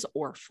stars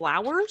or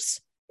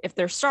flowers. If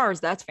they're stars,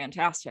 that's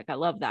fantastic. I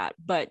love that.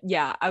 But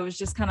yeah, I was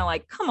just kind of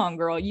like, come on,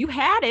 girl, you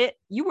had it.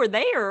 You were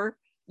there.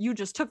 You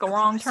just took a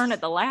wrong turn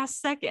at the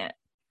last second.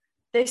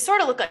 They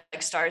sort of look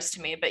like stars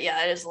to me, but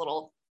yeah, it is a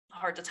little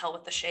hard to tell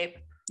with the shape.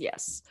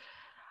 Yes.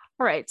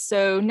 All right,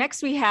 so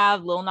next we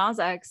have Lil Nas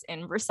X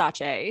in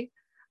Versace.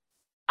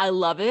 I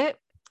love it.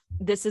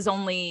 This is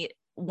only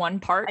one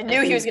part. I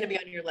knew he was going to be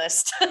on your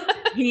list.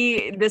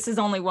 This is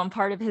only one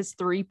part of his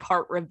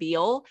 3-part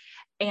reveal.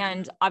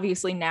 And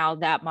obviously now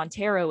that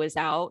Montero is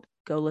out,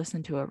 go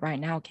listen to it right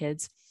now,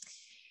 kids.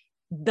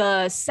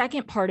 The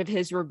second part of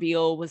his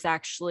reveal was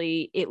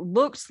actually, it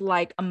looked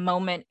like a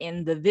moment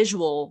in the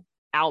visual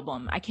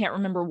album. I can't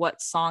remember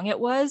what song it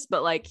was,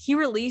 but like he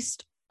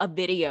released a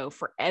video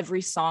for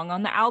every song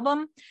on the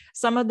album.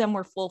 Some of them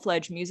were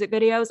full-fledged music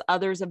videos.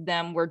 Others of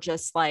them were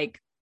just like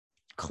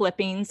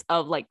clippings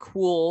of like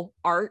cool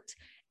art.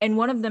 And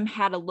one of them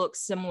had a look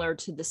similar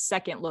to the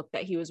second look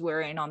that he was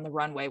wearing on the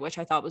runway, which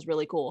I thought was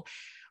really cool.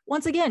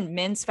 Once again,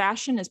 men's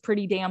fashion is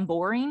pretty damn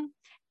boring.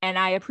 And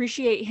I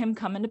appreciate him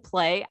coming to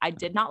play. I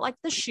did not like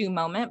the shoe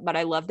moment, but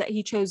I love that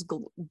he chose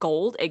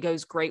gold. It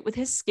goes great with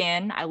his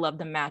skin. I love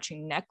the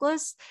matching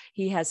necklace.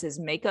 He has his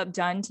makeup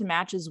done to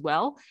match as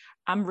well.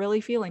 I'm really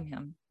feeling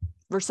him.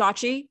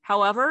 Versace,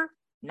 however,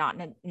 not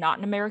an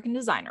American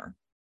designer.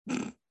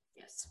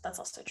 Yes, that's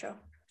also true.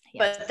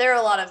 Yes. But there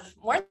are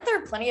weren't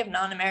there plenty of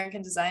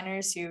non-American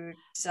designers who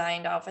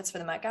designed outfits for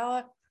the Met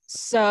Gala?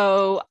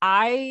 So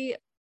I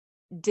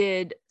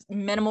did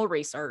minimal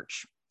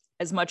research,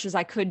 as much as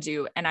I could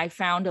do, and I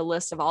found a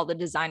list of all the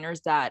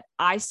designers that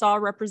I saw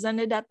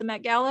represented at the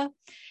Met Gala,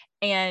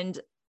 and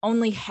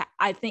only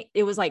I think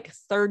it was like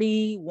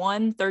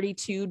 31,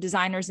 32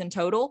 designers in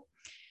total.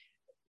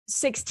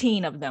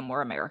 16 of them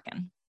were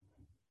American.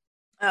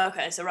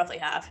 Okay, so roughly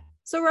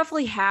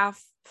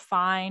half.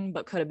 Fine,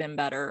 but could have been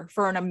better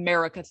for an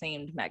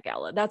America-themed Met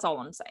Gala. That's all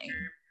I'm saying.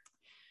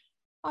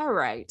 All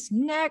right,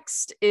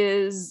 next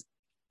is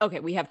Okay,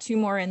 we have two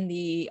more in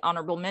the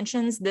honorable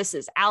mentions. This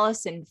is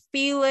Allison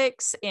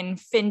Felix in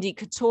Fendi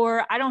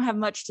Couture. I don't have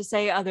much to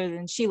say other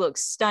than she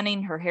looks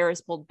stunning. Her hair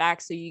is pulled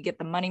back, so you get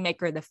the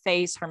moneymaker, the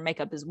face. Her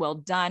makeup is well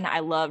done.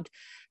 I loved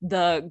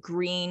the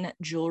green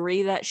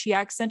jewelry that she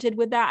accented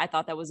with that. I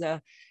thought that was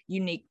a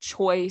unique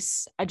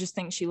choice. I just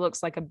think she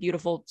looks like a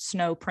beautiful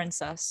snow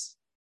princess.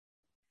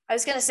 I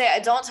was gonna say I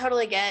don't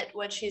totally get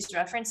what she's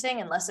referencing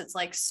unless it's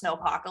like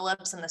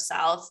snowpocalypse in the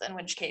South, in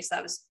which case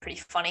that was pretty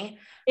funny.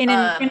 And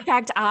in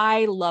fact,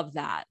 I love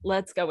that.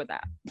 Let's go with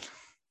that.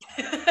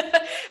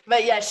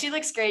 But yeah, she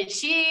looks great.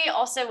 She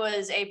also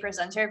was a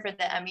presenter for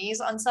the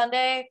Emmys on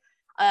Sunday,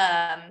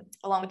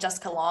 along with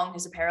Jessica Long,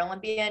 who's a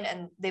Paralympian,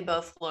 and they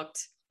both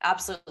looked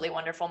absolutely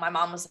wonderful. My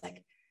mom was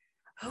like,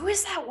 who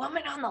is that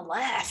woman on the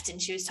left? And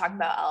she was talking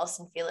about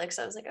Allison Felix.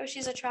 I was like, oh,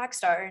 she's a track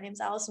star. Her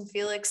name's Allison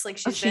Felix. Like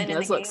she's been in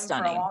the game for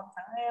a long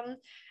time.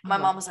 My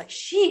mom was like,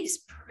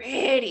 she's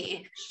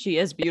pretty. She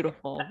is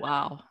beautiful.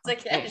 Wow. It's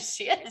like, yeah,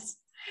 she is.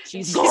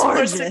 She's gorgeous.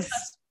 More successful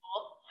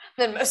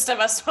than most of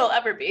us will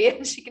ever be.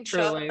 And she can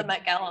show up at the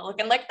Met Gala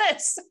looking like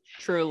this.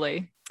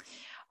 Truly.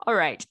 All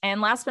right.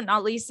 And last but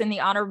not least, in the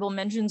honorable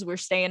mentions, we're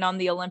staying on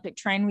the Olympic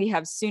train. We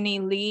have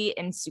Suni Lee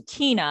and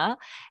Sukina.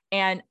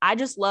 And I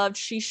just loved,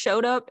 she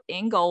showed up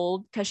in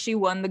gold because she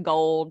won the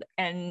gold.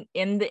 And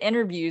in the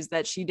interviews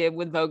that she did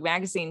with Vogue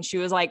magazine, she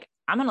was like,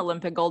 I'm an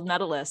Olympic gold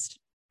medalist.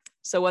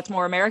 So what's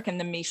more American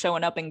than me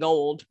showing up in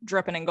gold,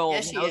 dripping in gold?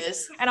 Yes, she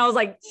is. And I was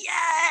like,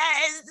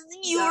 yes,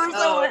 you are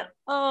so,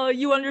 oh,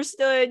 you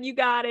understood. You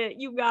got it.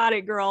 You got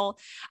it, girl.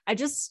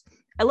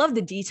 I love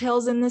the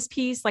details in this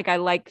piece. Like I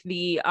like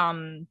the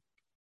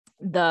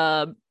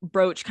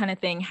brooch kind of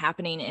thing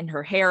happening in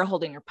her hair,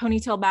 holding her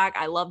ponytail back.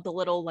 I love the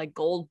little like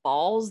gold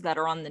balls that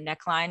are on the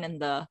neckline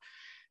and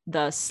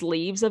the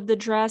sleeves of the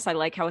dress. I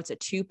like how it's a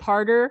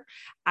two-parter.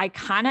 I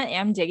kind of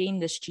am digging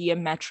this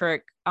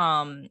geometric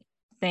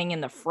thing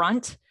in the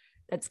front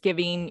that's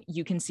giving,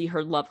 you can see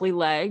her lovely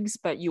legs,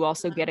 but you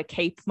also get a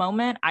cape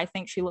moment. I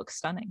think she looks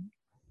stunning.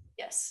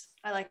 Yes,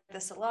 I like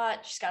this a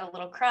lot. She's got a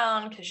little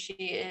crown because she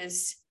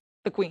is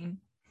the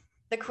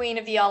queen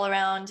of the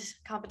all-around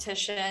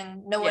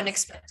competition. No one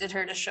expected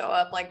her to show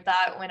up like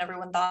that when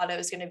everyone thought it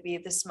was going to be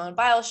the Simone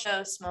Biles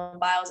show. Simone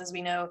Biles, as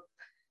we know,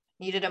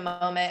 needed a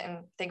moment and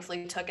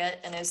thankfully took it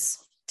and is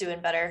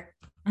doing better,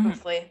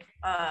 hopefully.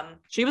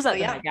 She was at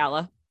the Met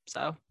Gala,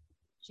 so.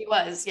 She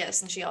was,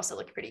 yes, and she also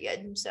looked pretty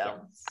good.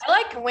 So I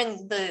like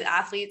when the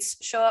athletes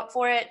show up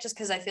for it just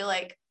because I feel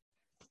like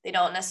they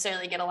don't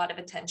necessarily get a lot of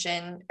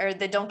attention or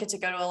they don't get to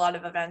go to a lot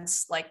of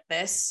events like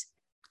this.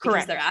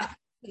 Correct. Because they're athletes.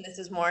 And this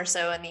is more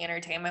so in the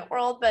entertainment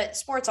world, but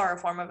sports are a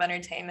form of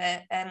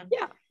entertainment. And,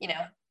 you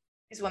know,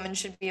 these women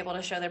should be able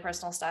to show their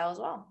personal style as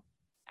well.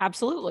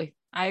 Absolutely.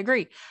 I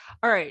agree.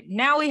 All right.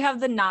 Now we have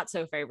the not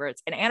so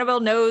favorites. And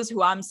Annabelle knows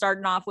who I'm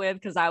starting off with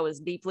because I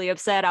was deeply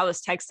upset. I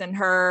was texting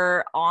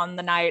her on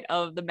the night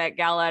of the Met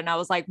Gala and I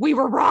was like, we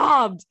were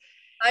robbed.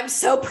 I'm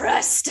so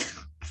pressed.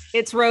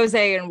 It's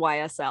Rosé and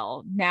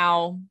YSL.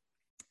 Now,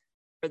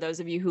 for those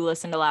of you who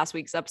listened to last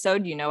week's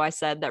episode, you know I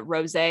said that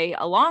Rosé,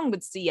 along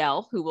with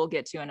CL, who we'll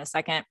get to in a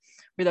second,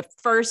 were the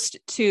first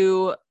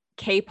two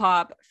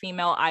K-pop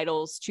female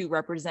idols to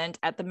represent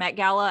at the Met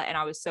Gala, and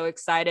I was so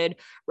excited.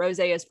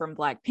 Rosé is from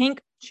Blackpink.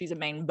 She's a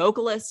main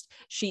vocalist.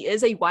 She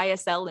is a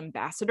YSL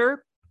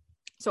ambassador,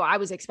 so I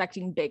was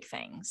expecting big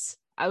things.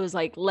 I was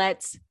like,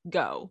 let's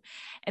go.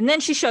 And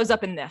then she shows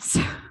up in this.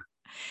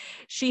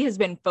 She has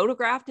been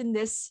photographed in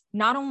this,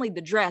 not only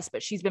the dress,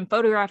 but she's been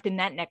photographed in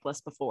that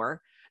necklace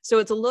before. So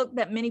it's a look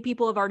that many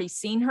people have already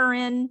seen her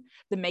in.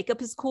 The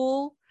makeup is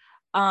cool.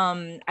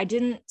 I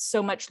didn't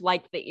so much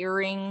like the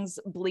earrings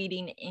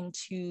bleeding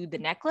into the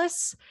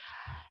necklace.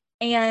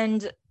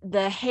 And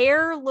the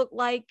hair looked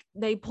like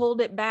they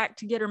pulled it back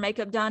to get her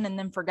makeup done and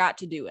then forgot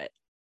to do it.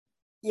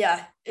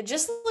 Yeah, it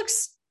just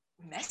looks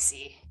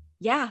messy.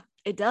 Yeah,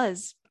 it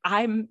does.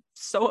 I'm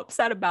so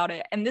upset about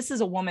it. And this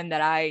is a woman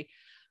that I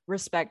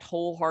respect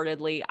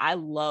wholeheartedly. I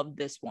love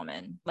this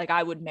woman. Like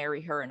I would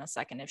marry her in a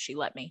second if she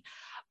let me.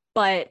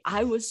 But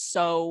I was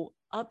so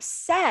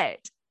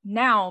upset.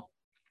 Now,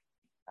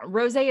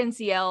 Rosé and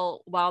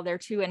CL, while they're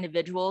two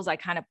individuals, I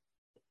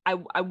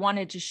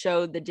wanted to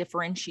show the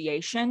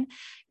differentiation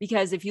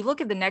because if you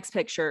look at the next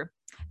picture,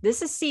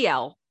 this is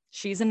CL.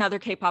 She's another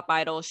K-pop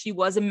idol. She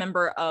was a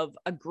member of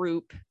a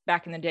group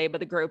back in the day, but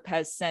the group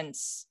has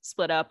since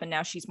split up and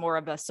now she's more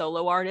of a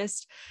solo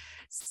artist.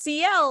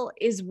 CL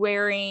is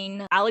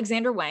wearing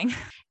Alexander Wang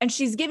and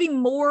she's giving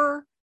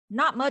more,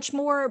 not much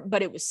more,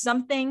 but it was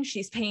something.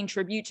 She's paying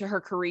tribute to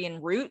her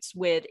Korean roots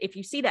with, if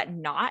you see that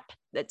knot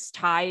that's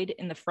tied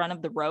in the front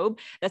of the robe,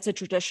 that's a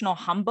traditional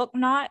hanbok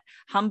knot.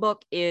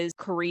 Hanbok is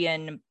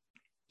Korean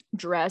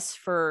dress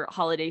for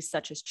holidays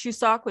such as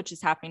Chuseok, which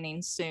is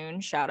happening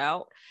soon. Shout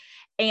out.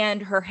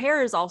 And her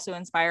hair is also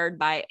inspired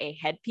by a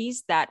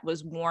headpiece that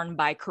was worn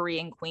by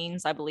Korean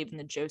queens, I believe in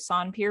the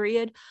Joseon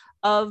period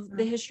of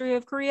the history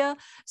of Korea.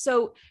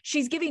 So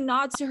she's giving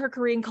nods to her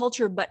Korean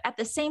culture, but at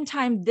the same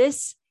time,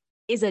 this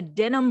is a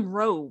denim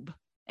robe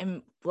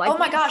And like, oh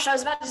my gosh, I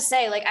was about to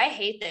say, like, I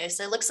hate this.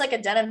 It looks like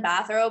a denim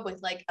bathrobe with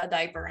like a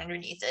diaper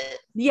underneath it.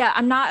 yeah,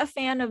 I'm not a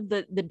fan of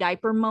the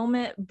diaper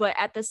moment, but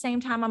at the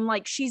same time, I'm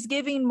like, she's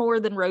giving more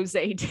than Rose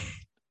did.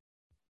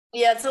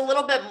 Yeah, it's a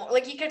little bit more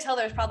like you could tell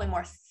there's probably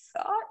more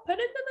thought put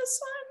into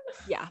this one.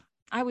 Yeah,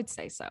 I would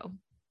say so.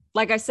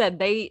 Like I said,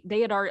 they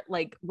had already,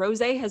 like, Rose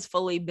has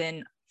fully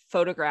been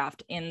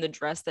photographed in the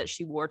dress that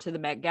she wore to the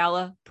Met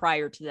Gala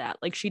prior to that.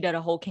 Like, she did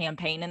a whole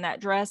campaign in that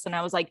dress, and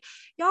I was like,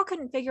 y'all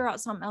couldn't figure out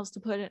something else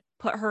to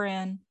put her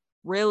in?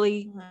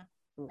 Really?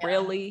 Mm-hmm.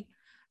 Really? Yeah.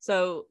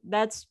 So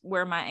that's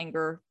where my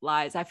anger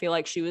lies. I feel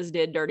like she was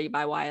did dirty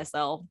by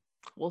YSL.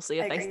 We'll see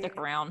if they stick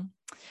around.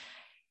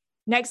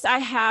 Next, I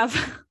have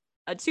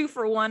a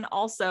 2-for-1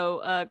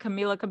 also,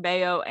 Camila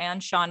Cabello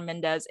and Shawn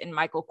Mendes in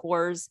Michael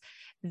Kors.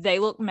 They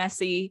look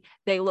messy.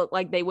 They look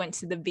like they went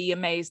to the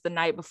VMAs the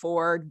night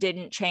before,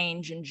 didn't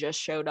change, and just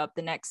showed up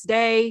the next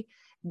day.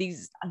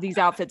 These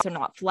outfits are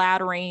not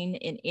flattering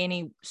in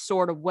any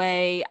sort of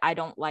way. I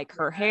don't like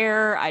her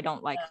hair. I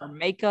don't like her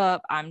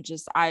makeup.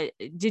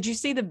 Did you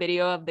see the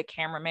video of the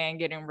cameraman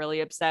getting really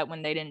upset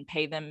when they didn't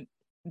pay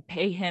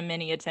him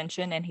any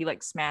attention, and he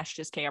like smashed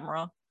his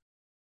camera?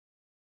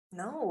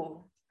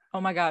 No.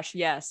 Oh my gosh,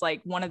 yes. Like,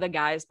 one of the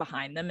guys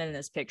behind them in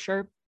this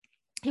picture,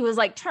 he was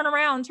like, turn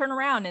around,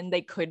 and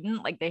they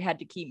couldn't. Like, they had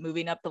to keep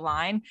moving up the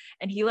line,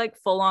 and he like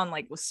full on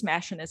like was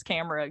smashing his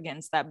camera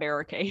against that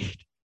barricade.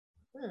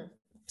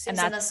 Seems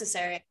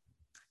unnecessary.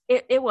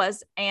 It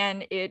was,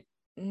 and it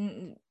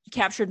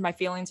captured my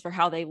feelings for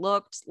how they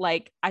looked.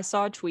 Like, I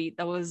saw a tweet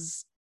that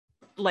was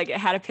like, it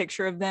had a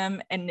picture of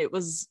them, and it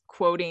was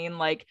quoting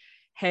like,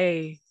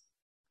 hey,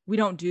 we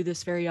don't do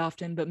this very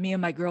often, but me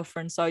and my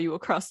girlfriend saw you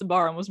across the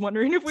bar and was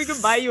wondering if we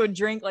could buy you a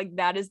drink. Like,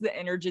 that is the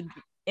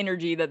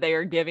energy that they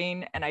are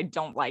giving, and I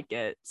don't like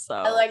it. So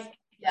I like,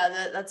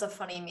 yeah, that's a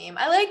funny meme.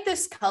 I like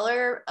this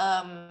color.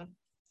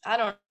 I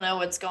don't know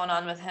what's going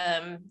on with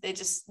him. They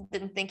just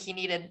didn't think he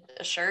needed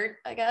a shirt,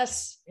 I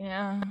guess.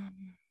 Yeah.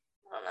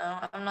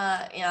 I don't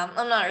know.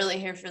 I'm not really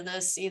here for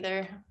this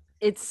either.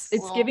 It's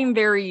giving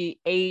very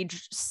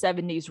aged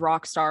 70s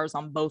rock stars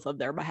on both of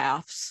their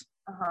behalfs.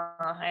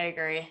 I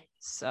agree.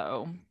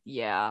 So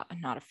yeah,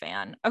 I'm not a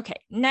fan. Okay,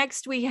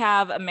 next we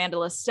have Amanda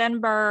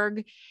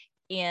Stenberg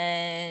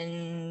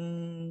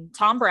in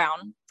Thom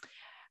Browne.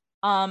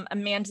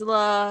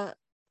 Amanda,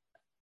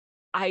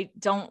 I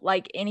don't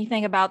like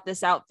anything about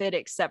this outfit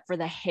except for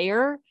the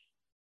hair.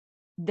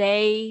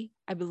 I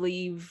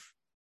believe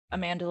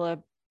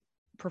Amanda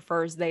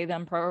prefers they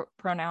them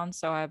pronouns,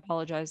 so I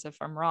apologize if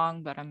I'm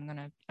wrong, but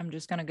I'm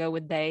just gonna go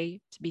with they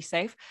to be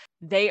safe.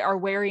 They are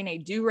wearing a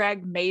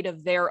do-rag made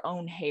of their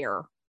own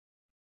hair.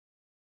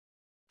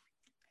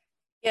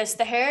 Yes,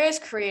 the hair is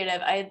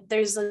creative.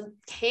 There's a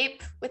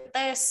cape with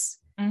this,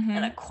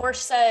 and a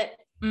corset,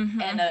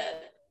 and a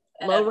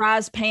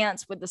low-rise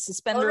pants with the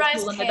suspenders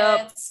pulling it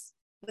up,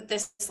 with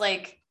this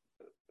like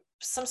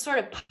some sort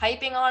of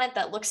piping on it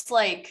that looks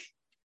like,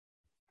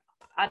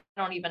 I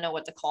don't even know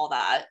what to call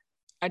that.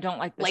 I don't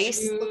like the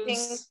lace shoes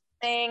looking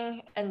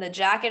thing, and the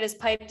jacket is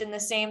piped in the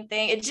same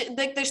thing. It just,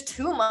 like, there's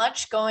too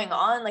much going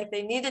on. Like,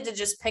 they needed to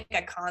just pick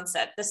a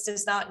concept. This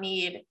does not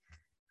need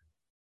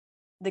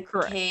the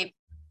cape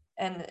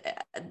and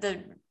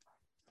the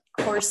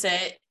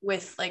corset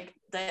with like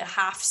the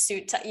half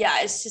suit.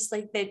 Yeah, it's just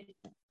like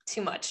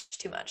too much.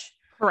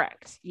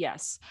 Correct.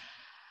 Yes.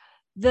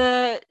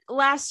 The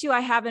last two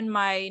I have in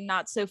my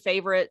not so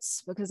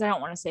favorites, because I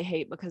don't want to say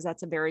hate, because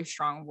that's a very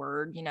strong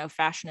word. You know,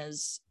 fashion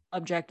is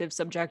objective,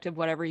 subjective,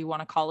 whatever you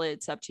want to call it.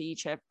 It's up to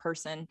each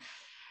person.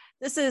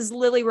 This is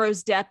Lily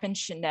Rose Depp and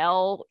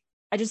Chanel.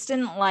 I just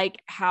didn't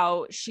like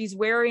how she's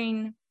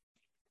wearing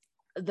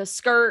the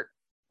skirt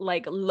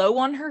like low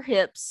on her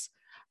hips,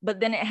 but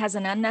then it has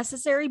an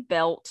unnecessary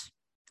belt.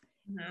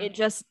 It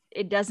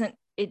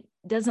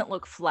doesn't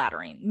look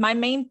flattering. My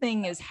main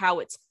thing is how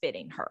it's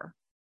fitting her.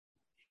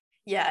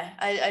 Yeah,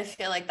 I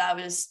feel like that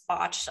was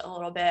botched a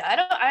little bit.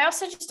 I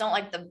also just don't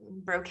like the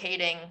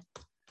brocading.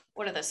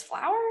 What are those,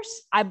 flowers?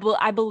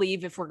 I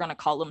believe if we're going to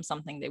call them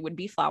something, they would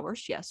be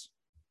flowers. Yes.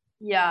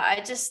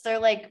 Yeah, they're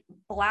like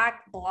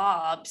black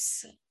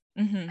blobs.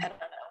 I don't know.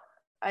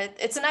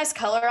 It's a nice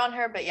color on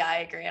her, but yeah, I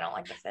agree. I don't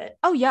like the fit.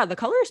 Oh yeah, the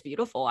color is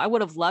beautiful. I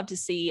would have loved to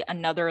see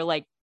another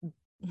like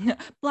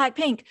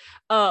Blackpink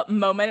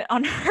moment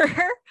on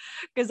her,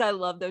 because I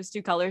love those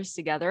two colors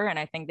together, and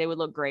I think they would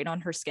look great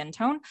on her skin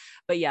tone.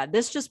 But yeah,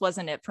 this just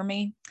wasn't it for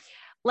me.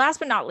 Last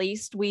but not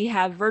least, we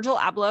have Virgil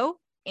Abloh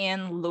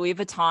in Louis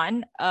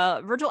Vuitton.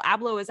 Virgil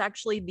Abloh is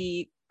actually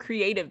the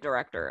creative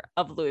director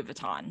of Louis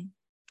Vuitton.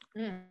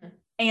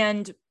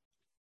 And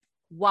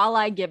while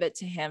I give it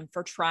to him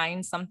for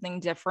trying something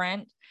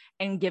different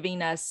and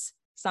giving us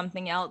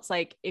something else,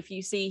 like if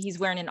you see, he's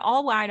wearing an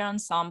all white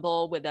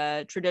ensemble with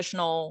a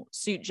traditional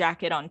suit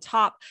jacket on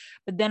top,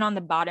 but then on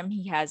the bottom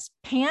he has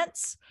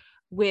pants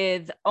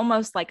with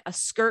almost like a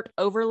skirt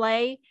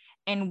overlay,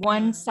 and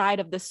one side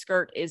of the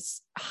skirt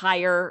is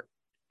higher,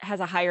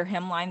 has a higher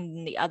hemline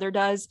than the other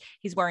does.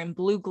 He's wearing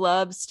blue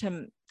gloves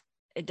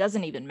it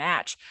doesn't even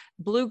match,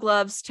 blue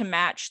gloves to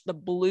match the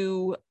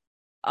blue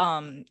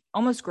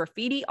almost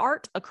graffiti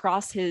art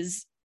across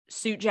his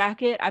suit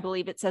jacket. I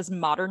believe it says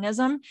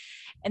modernism.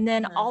 And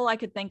then all I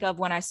could think of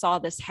when I saw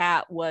this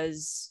hat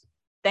was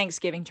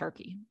Thanksgiving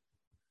turkey.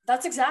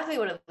 That's exactly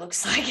what it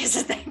looks like, is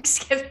a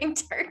Thanksgiving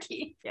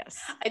turkey. Yes.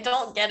 I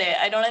don't get it.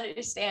 I don't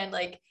understand,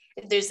 like,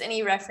 if there's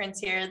any reference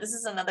here. This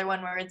is another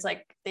one where it's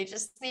like they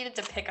just needed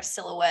to pick a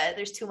silhouette.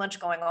 There's too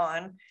much going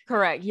on.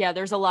 Correct. Yeah,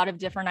 there's a lot of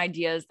different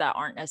ideas that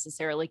aren't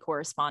necessarily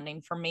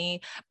corresponding for me.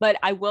 But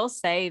I will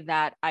say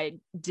that I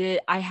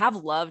have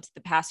loved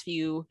the past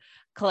few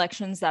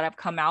collections that have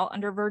come out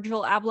under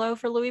Virgil Abloh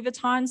for Louis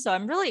Vuitton. So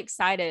I'm really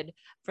excited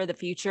for the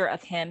future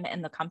of him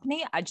and the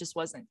company. I just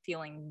wasn't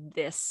feeling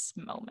this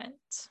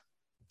moment.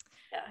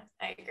 Yeah,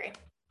 I agree.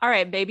 All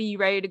right, baby, you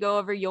ready to go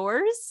over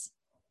yours?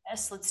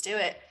 Yes, let's do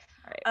it.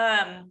 All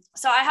right.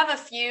 So I have a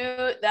few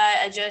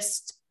that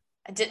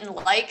I didn't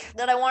like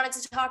that I wanted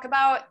to talk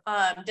about.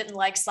 Didn't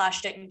like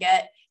 / didn't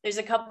get. There's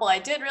a couple I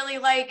did really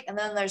like, and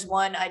then there's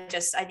one I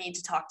need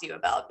to talk to you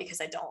about because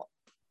I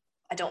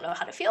don't know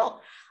how to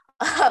feel.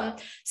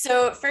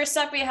 So first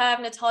up, we have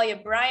Natalia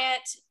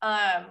Bryant.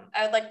 I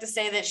would like to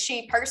say that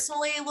she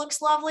personally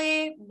looks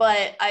lovely,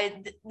 but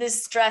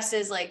this dress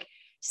is like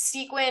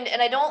sequined,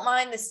 and I don't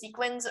mind the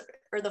sequins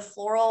or the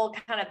floral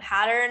kind of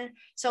pattern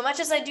so much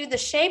as I do the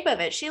shape of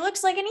it. She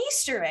looks like an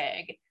Easter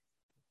egg.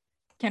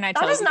 Can I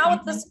tell you? That is not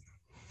what this.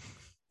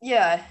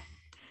 Yeah.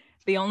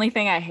 The only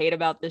thing I hate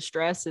about this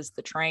dress is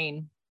the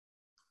train.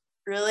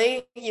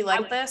 Really? You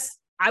like this?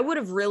 I would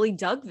have really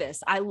dug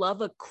this. I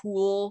love a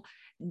cool,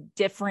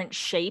 different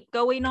shape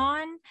going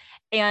on,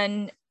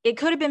 and it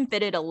could have been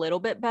fitted a little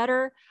bit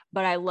better,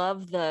 but I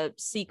love the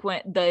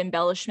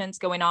embellishments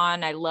going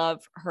on. I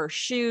love her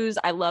shoes.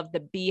 I love the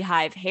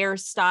beehive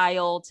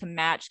hairstyle to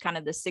match kind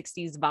of the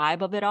 60s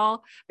vibe of it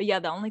all. But yeah,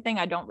 the only thing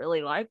I don't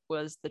really like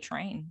was the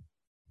train.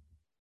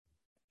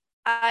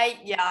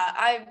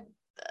 I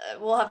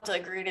will have to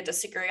agree to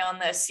disagree on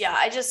this. Yeah,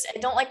 I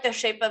don't like the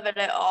shape of it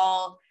at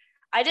all.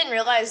 I didn't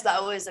realize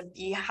that was a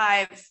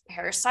beehive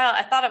hairstyle.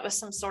 I thought it was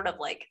some sort of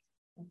like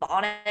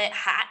bonnet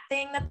hat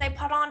thing that they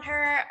put on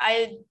her.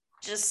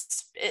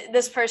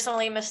 This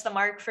personally missed the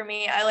mark for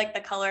me. I like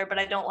the color, but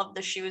I don't love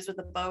the shoes with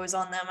the bows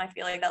on them. I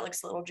feel like that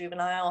looks a little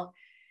juvenile.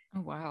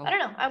 Oh, wow. I don't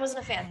know. I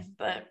wasn't a fan,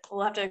 but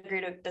we'll have to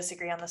agree to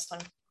disagree on this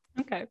one.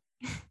 Okay.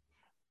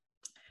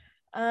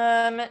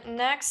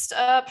 Next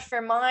up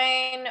for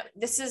mine,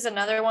 this is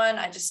another one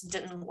I just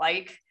didn't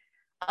like.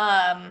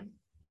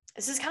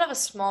 This is kind of a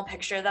small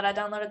picture that I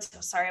downloaded, so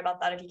sorry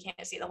about that if you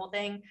can't see the whole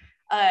thing.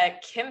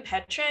 Kim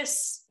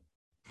Petras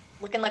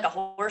looking like a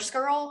horse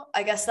girl.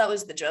 I guess that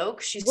was the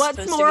joke. She's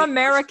what's more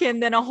American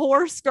than a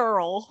horse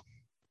girl?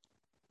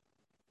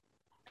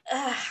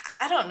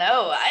 I don't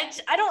know.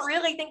 I don't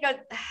really think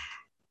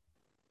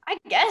I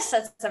guess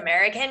that's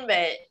American,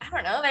 but I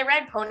don't know. They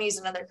ride ponies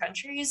in other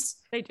countries.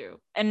 They do.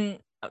 And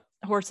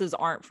horses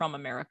aren't from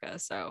America,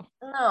 so.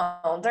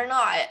 No, they're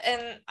not.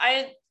 And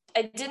I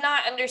did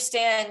not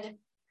understand.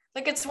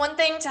 Like, it's one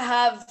thing to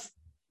have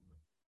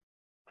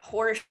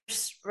horse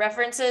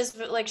references,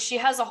 but like she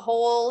has the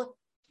whole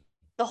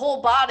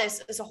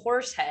bodice is a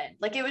horse head.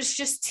 Like, it was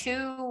just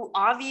too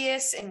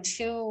obvious and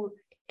too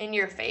in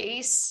your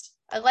face.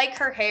 I like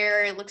her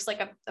hair. It looks like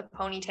a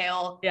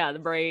ponytail. Yeah, the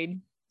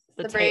braid.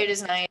 The braid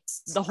is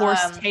nice. The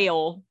horse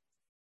tail.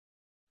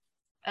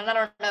 And I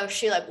don't know if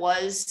she like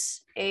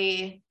was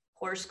a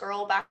horse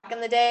girl back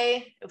in the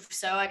day. If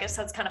so, I guess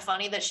that's kind of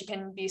funny that she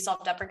can be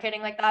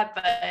self-deprecating like that.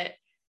 But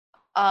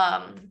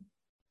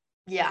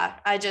yeah,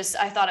 I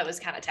thought it was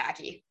kind of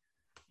tacky.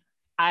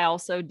 I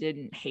also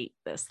didn't hate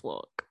this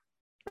look.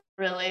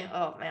 Really?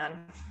 Oh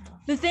man.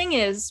 The thing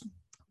is,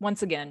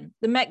 once again,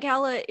 the Met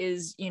Gala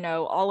is,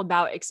 all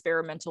about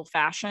experimental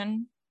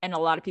fashion, and a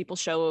lot of people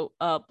show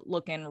up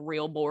looking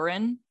real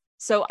boring.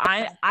 So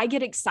I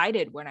get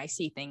excited when I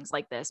see things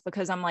like this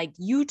because I'm like,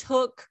 you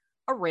took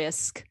a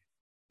risk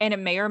and it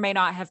may or may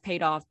not have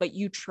paid off, but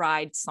you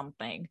tried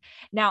something.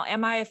 Now,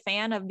 am I a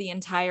fan of the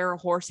entire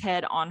horse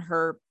head on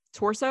her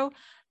torso?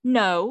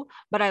 No,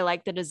 but I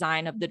like the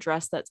design of the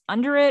dress that's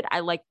under it. I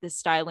like the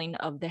styling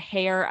of the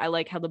hair. I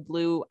like how the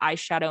blue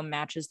eyeshadow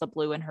matches the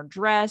blue in her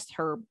dress.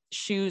 Her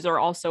shoes are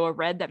also a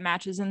red that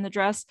matches in the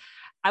dress.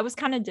 I was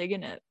kind of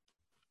digging it.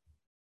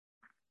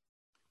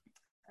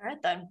 All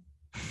right, then.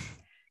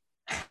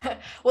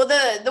 Well,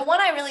 the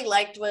one I really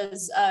liked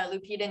was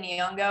Lupita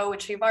Nyong'o,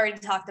 which we've already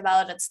talked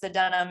about. It's the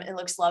denim. It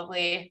looks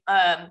lovely.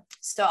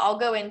 So I'll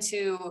go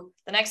into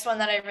the next one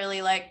that I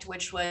really liked,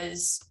 which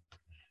was,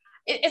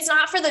 it's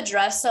not for the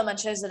dress so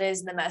much as it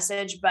is the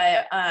message,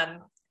 but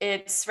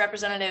it's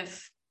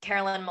Representative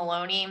Carolyn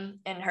Maloney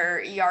in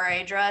her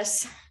ERA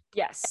dress.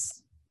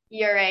 Yes.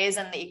 ERAs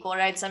and the Equal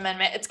Rights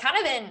Amendment. It's kind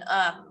of in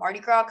Mardi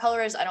Gras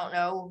colors. I don't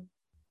know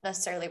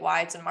necessarily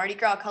why it's in Mardi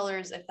Gras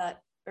colors, if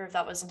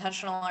that was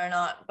intentional or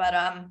not, but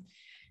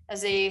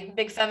as a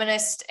big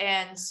feminist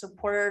and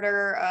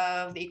supporter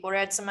of the Equal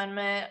Rights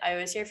Amendment, I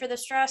was here for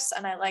this dress,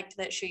 and I liked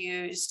that she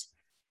used,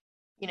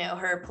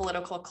 her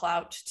political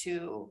clout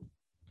to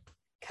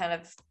kind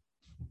of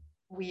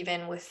weave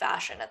in with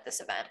fashion at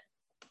this event.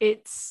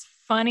 It's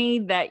funny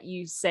that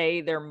you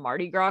say they're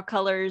Mardi Gras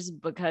colors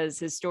because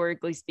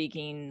historically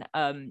speaking,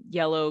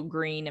 yellow,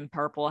 green, and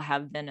purple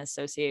have been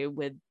associated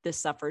with the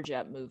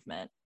suffragette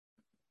movement.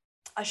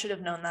 I should have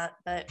known that,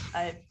 but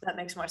that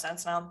makes more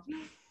sense now.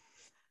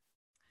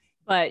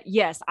 But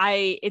yes,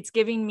 it's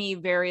giving me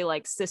very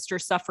like sister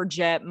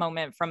suffragette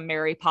moment from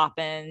Mary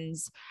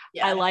Poppins.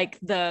 Yeah. I like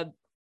the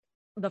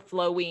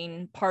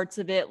flowing parts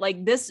of it.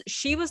 Like this,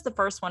 she was the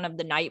first one of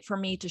the night for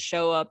me to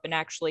show up and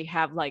actually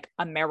have like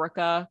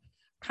America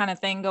kind of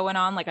thing going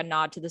on, like a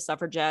nod to the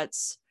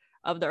suffragettes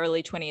of the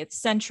early 20th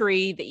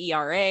century, the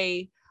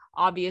ERA,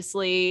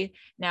 obviously.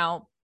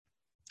 Now,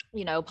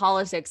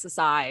 politics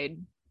aside,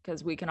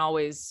 because we can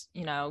always,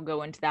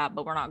 go into that,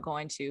 but we're not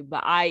going to.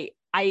 But I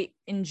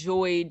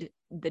enjoyed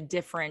the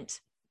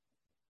different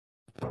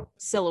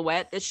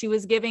silhouette that she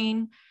was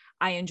giving.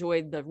 I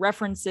enjoyed the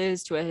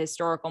references to a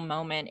historical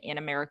moment in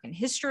American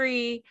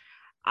history.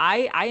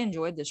 I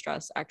enjoyed this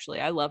dress,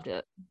 actually. I loved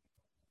it.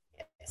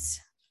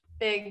 Yes.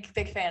 Big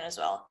fan as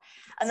well.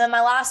 And then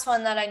my last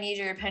one that I need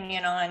your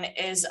opinion on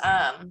is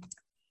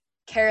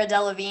Cara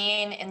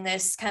Delevingne in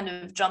this kind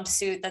of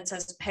jumpsuit that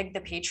says "Peg the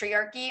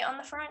Patriarchy" on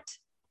the front.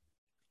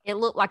 It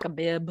looked like a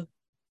bib.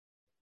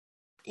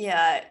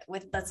 Yeah,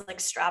 that's like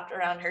strapped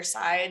around her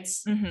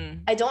sides.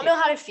 Mm-hmm. I don't know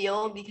how to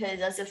feel because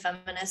as a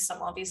feminist,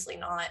 I'm obviously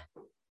not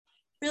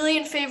really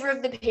in favor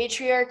of the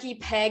patriarchy.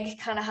 Peg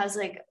kind of has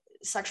like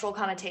sexual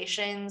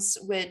connotations,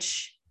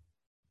 which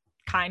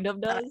kind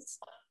of does.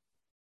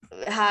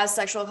 Has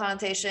sexual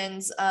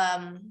connotations. I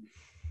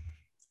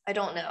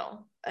don't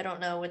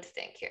know what to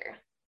think here.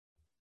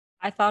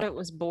 I thought it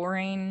was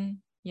boring.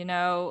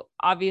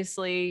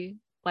 Obviously,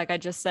 like I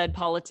just said,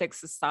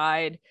 politics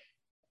aside,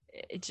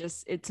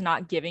 it's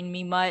not giving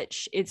me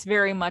much. It's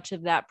very much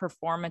of that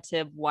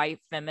performative white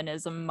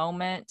feminism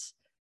moment.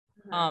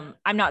 Mm-hmm.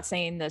 I'm not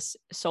saying this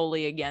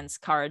solely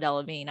against Cara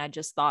Delevingne. I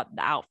just thought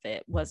the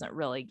outfit wasn't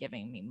really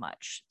giving me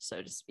much,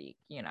 so to speak.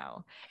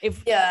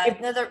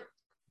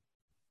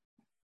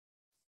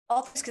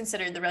 All things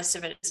considered, the rest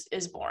of it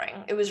is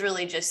boring. It was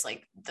really just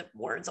like the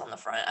words on the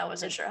front I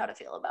wasn't sure how to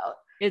feel about.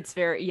 It's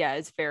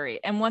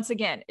very, and once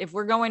again, if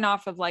we're going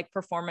off of like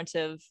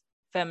performative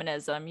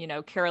feminism,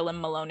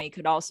 Carolyn Maloney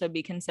could also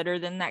be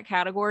considered in that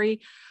category.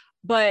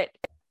 But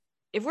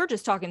if we're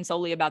just talking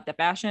solely about the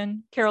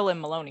fashion, Carolyn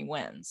Maloney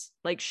wins.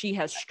 Like she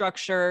has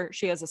structure,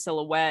 she has a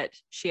silhouette,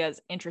 she has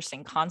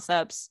interesting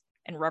concepts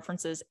and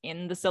references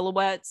in the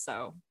silhouette.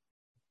 So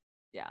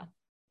yeah.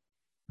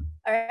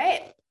 All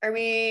right. Are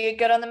we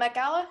good on the Met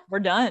Gala? We're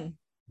done.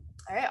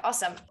 All right,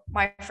 awesome.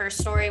 My first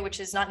story,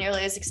 which is not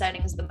nearly as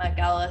exciting as the Met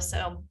Gala,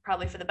 so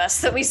probably for the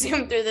best that we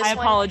zoom through this. I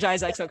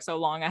apologize. I took so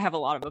long. I have a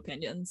lot of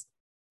opinions.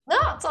 No,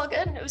 it's all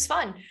good. It was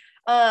fun.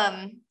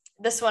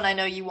 This one I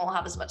know you won't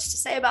have as much to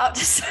say about,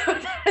 so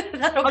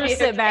I'll just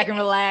sit back and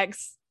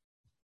relax.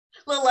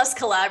 A little less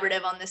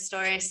collaborative on this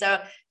story.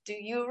 So, do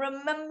you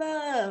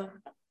remember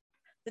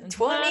the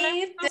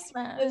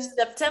 20th of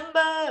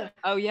September?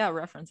 Oh yeah,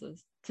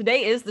 references.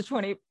 Today is the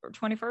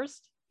 21st?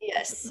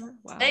 Yes.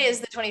 Wow. Today is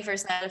the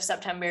 21st night of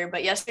September,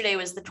 but yesterday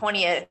was the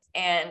 20th,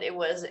 and it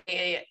was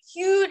a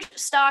huge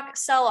stock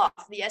sell-off.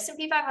 The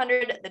S&P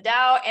 500, the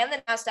Dow, and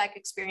the NASDAQ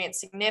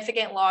experienced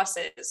significant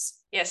losses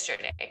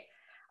yesterday.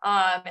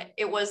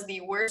 It was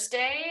the worst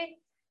day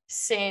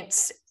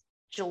since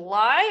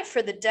July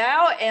for the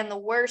Dow and the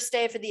worst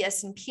day for the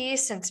S&P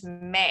since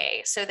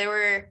May. So there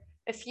were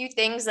a few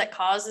things that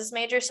caused this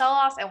major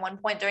sell-off. At one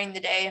point during the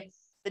day,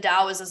 the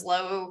Dow was as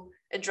low,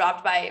 it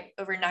dropped by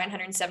over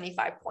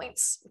 975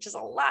 points, which is a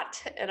lot.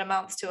 It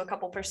amounts to a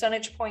couple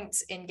percentage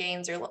points in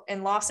gains or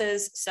in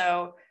losses.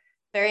 So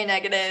very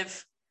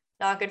negative,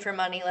 not good for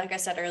money. Like I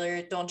said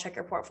earlier, don't check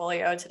your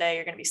portfolio today.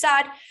 You're going to be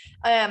sad.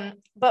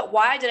 But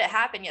why did it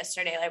happen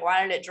yesterday? Like,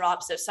 why did it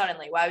drop so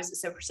suddenly? Why was it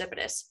so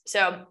precipitous?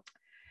 So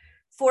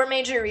 4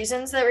 major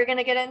reasons that we're going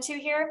to get into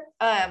here.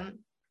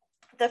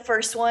 The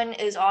first one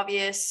is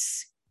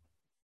obvious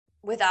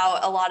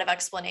without a lot of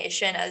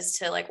explanation as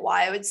to like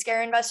why it would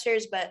scare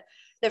investors. But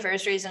the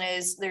first reason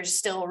is there's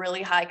still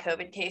really high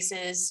COVID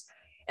cases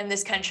in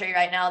this country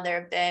right now.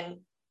 There have been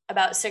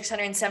about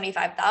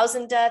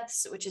 675,000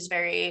 deaths, which is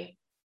very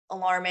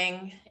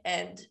alarming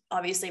and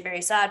obviously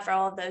very sad for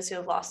all of those who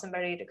have lost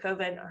somebody to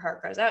COVID. Our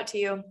heart goes out to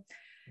you.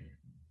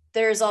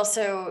 There's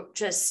also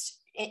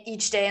just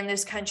each day in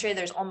this country,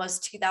 there's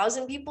almost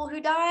 2,000 people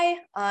who die.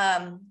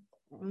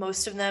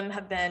 Most of them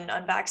have been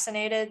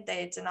unvaccinated.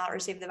 They did not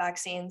receive the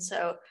vaccine.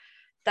 So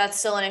that's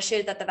still an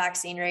issue, that the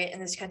vaccine rate in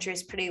this country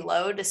is pretty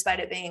low, despite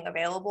it being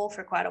available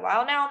for quite a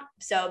while now.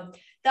 So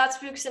that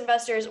spooks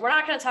investors. We're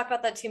not going to talk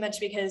about that too much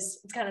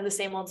because it's kind of the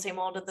same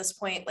old at this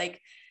point. Like,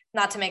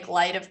 not to make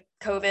light of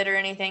COVID or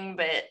anything,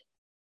 but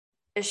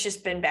it's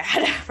just been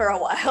bad for a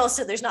while.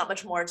 So there's not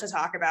much more to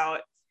talk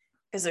about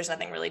because there's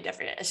nothing really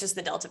different. It's just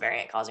the Delta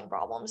variant causing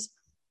problems.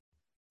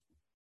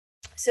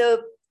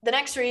 So the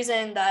next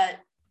reason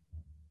that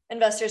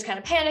investors kind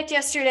of panicked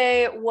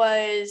yesterday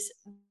was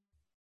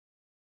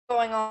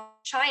going on in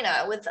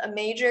China with a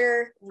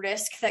major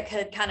risk that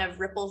could kind of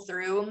ripple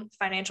through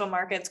financial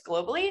markets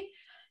globally.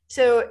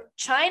 So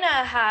China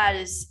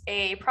has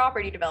a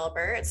property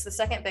developer. It's the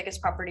second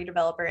biggest property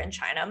developer. It's the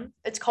second biggest property developer in China.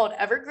 It's called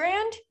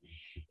Evergrande,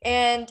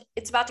 and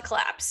it's about to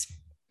collapse.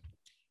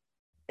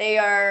 They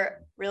are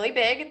really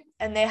big,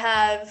 and they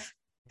have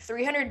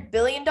 $300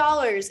 billion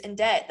in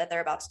debt that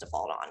they're about to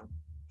default on.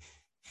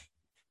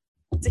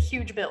 It's a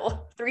huge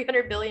bill,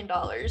 $300 billion.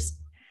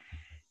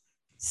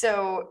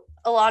 So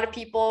a lot of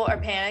people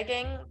are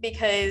panicking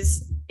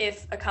because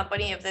if a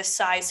company of this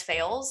size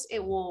fails,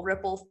 it will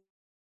ripple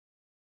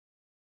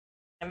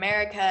in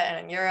America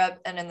and in Europe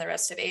and in the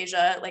rest of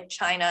Asia. Like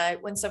China,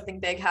 when something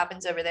big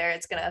happens over there,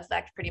 it's going to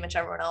affect pretty much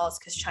everyone else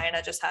because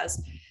China just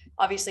has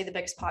obviously the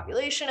biggest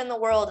population in the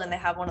world and they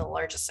have one of the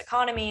largest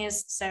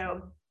economies.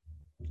 So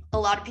a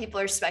lot of people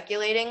are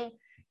speculating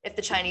if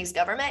the Chinese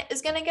government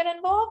is going to get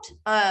involved,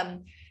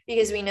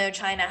 because we know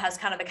China has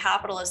kind of a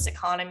capitalist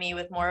economy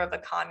with more of a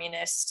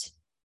communist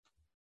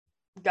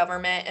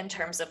government in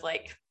terms of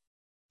like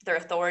their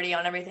authority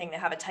on everything. They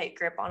have a tight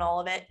grip on all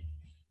of it.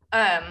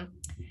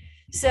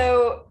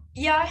 So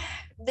yeah,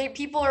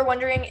 people are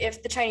wondering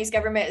if the Chinese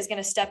government is going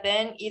to step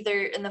in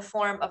either in the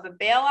form of a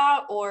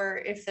bailout or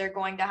if they're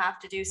going to have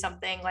to do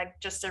something like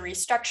just a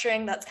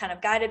restructuring that's kind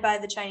of guided by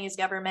the Chinese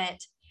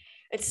government.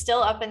 It's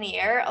still up in the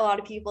air. A lot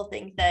of people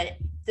think that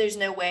there's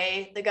no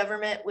way the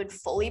government would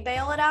fully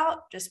bail it out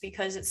just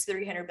because it's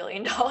 $300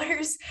 billion.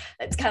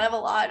 That's kind of a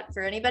lot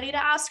for anybody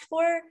to ask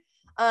for.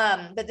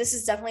 But this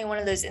is definitely one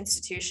of those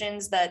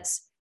institutions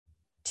that's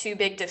too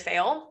big to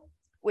fail,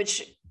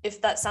 which, if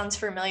that sounds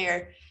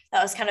familiar,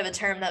 that was kind of a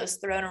term that was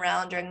thrown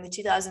around during the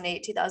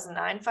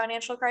 2008-2009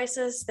 financial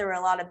crisis. There were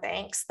a lot of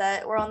banks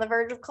that were on the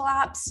verge of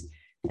collapse,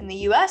 and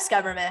the US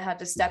government had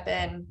to step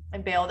in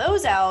and bail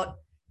those out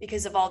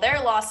because of all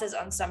their losses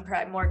on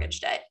subprime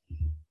mortgage debt.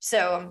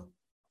 So,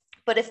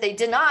 but if they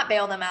did not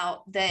bail them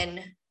out,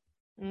 then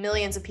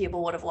millions of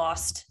people would have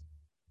lost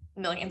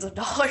millions of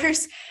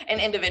dollars,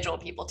 and individual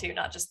people too,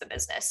 not just the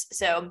business.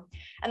 So,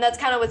 and that's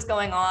kind of what's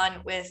going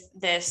on with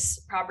this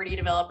property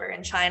developer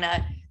in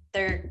China.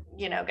 They're,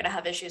 going to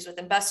have issues with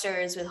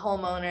investors, with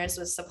homeowners,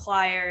 with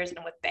suppliers,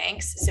 and with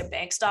banks. So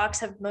bank stocks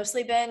have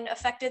mostly been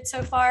affected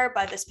so far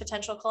by this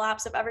potential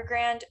collapse of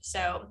Evergrande.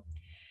 So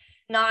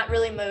not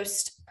really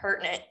most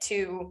pertinent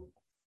to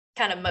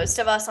kind of most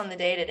of us on the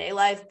day-to-day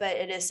life, but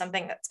it is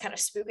something that's kind of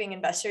spooking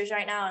investors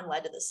right now and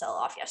led to the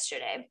sell-off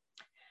yesterday.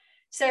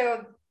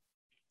 So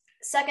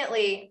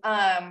secondly,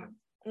 at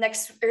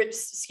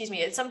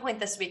some point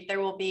this week, there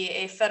will be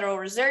a Federal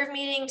Reserve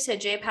meeting. So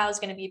Jay Powell is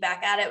going to be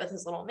back at it with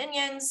his little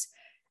minions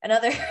and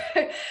other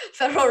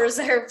Federal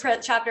Reserve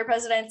chapter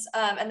presidents.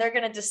 And they're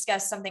going to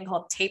discuss something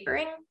called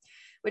tapering,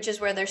 which is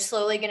where they're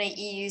slowly going to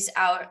ease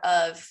out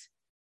of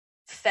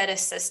Fed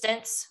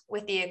assistance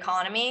with the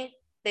economy.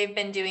 They've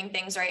been doing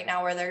things right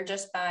now where they're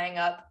just buying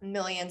up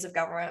millions of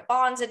government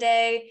bonds a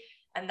day.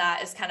 And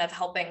that is kind of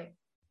helping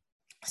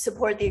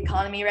support the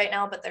economy right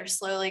now, but they're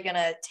slowly going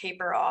to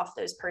taper off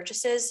those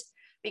purchases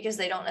because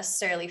they don't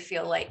necessarily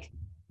feel like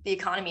the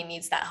economy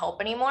needs that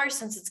help anymore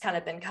since it's kind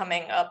of been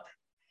coming up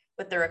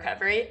with the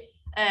recovery.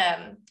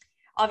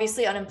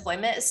 Obviously,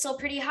 unemployment is still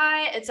pretty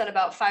high. It's at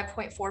about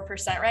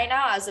 5.4% right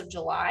now as of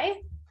July.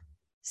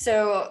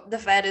 So the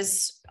Fed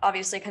is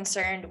obviously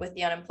concerned with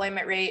the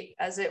unemployment rate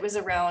as it was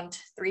around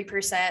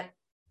 3%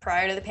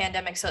 prior to the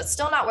pandemic. So it's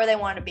still not where they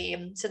want to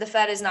be. So the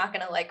Fed is not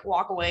going to like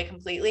walk away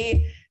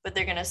completely, but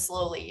they're going to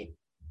slowly,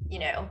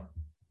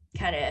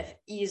 kind of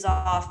ease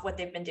off what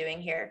they've been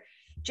doing here.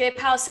 Jay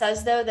Powell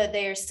says, though, that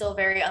they are still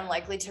very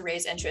unlikely to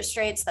raise interest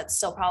rates. That's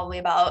still probably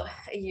about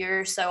a year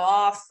or so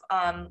off.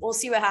 We'll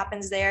see what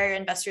happens there.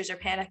 Investors are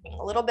panicking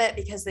a little bit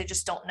because they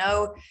just don't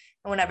know.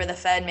 And whenever the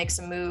Fed makes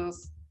a move,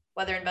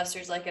 whether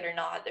investors like it or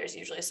not, there's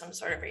usually some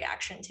sort of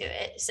reaction to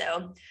it.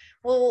 So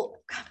we'll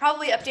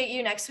probably update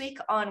you next week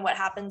on what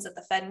happens at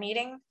the Fed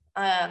meeting.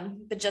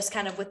 But just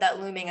kind of with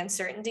that looming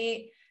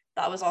uncertainty,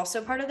 that was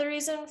also part of the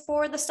reason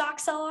for the stock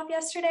sell-off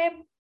yesterday.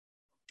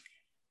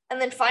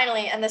 And then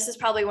finally, and this is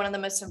probably one of the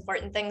most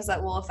important things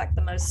that will affect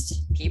the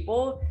most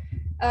people,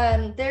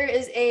 there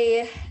is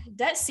a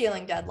debt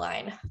ceiling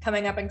deadline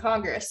coming up in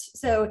Congress.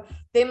 So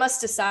they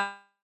must decide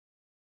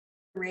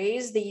to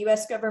raise the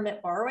US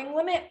government borrowing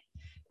limit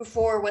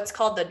before what's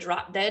called the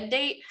drop dead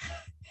date,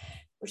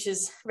 which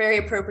is very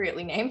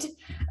appropriately named,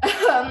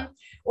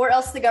 or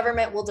else the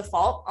government will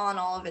default on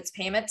all of its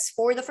payments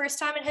for the first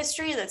time in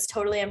history. That's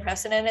totally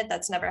unprecedented.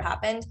 That's never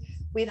happened.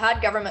 We've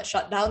had government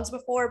shutdowns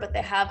before, but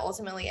they have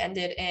ultimately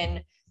ended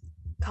in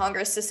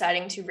Congress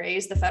deciding to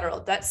raise the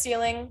federal debt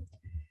ceiling.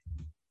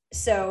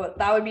 So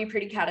that would be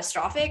pretty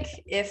catastrophic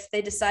if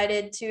they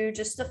decided to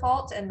just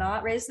default and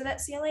not raise the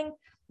debt ceiling.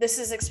 This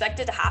is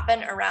expected to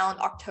happen around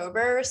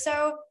October or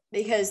so,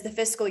 because the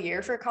fiscal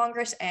year for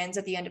Congress ends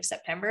at the end of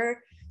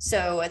September.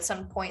 So at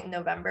some point in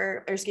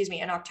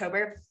in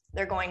October,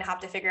 they're going to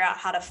have to figure out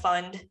how to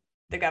fund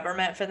the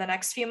government for the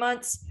next few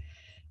months.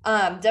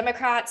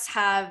 Democrats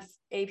have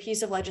a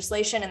piece of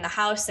legislation in the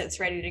House that's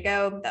ready to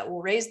go that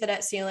will raise the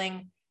debt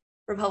ceiling.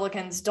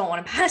 Republicans don't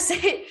want to pass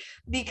it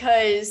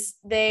because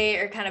they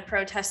are kind of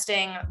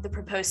protesting the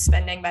proposed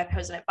spending by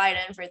President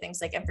Biden for things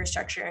like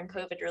infrastructure and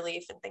COVID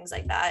relief and things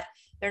like that.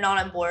 They're not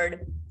on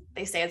board.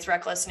 They say it's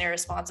reckless and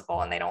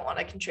irresponsible, and they don't want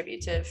to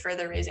contribute to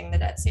further raising the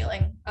debt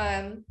ceiling.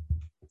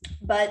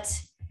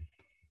 But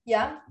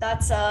yeah,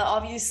 that's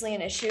obviously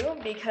an issue,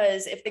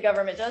 because if the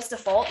government does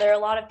default, there are a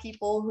lot of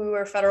people who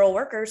are federal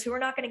workers who are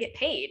not going to get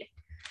paid,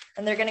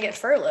 and they're going to get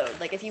furloughed.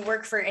 Like if you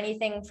work for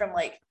anything from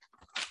like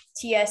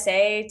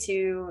TSA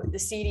to the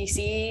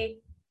CDC,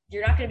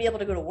 you're not going to be able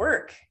to go to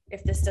work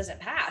if this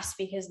doesn't pass,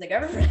 because the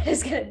government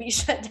is going to be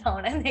shut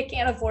down and they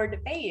can't afford to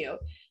pay you.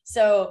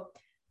 So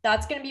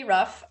that's going to be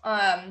rough.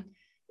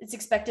 It's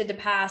expected to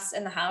pass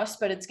in the House,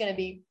 but it's going to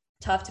be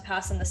tough to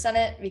pass in the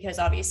Senate, because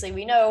obviously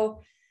we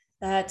know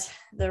that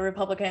the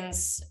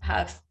Republicans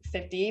have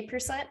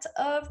 50%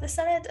 of the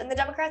Senate and the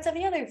Democrats have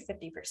the other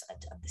 50%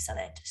 of the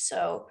Senate.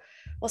 So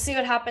we'll see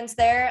what happens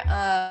there.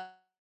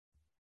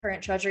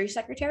 Current Treasury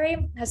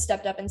Secretary has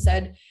stepped up and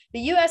said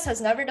the U.S.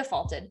 has never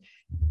defaulted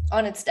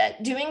on its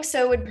debt. Doing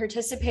so would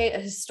precipitate a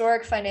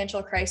historic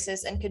financial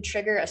crisis and could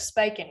trigger a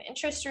spike in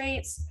interest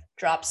rates,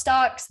 drop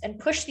stocks, and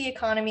push the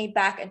economy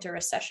back into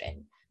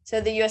recession. So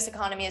the U.S.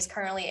 economy is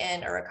currently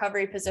in a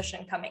recovery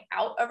position coming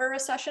out of a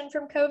recession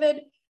from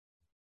COVID.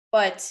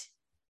 But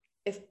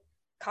if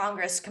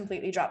Congress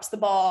completely drops the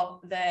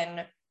ball,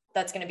 then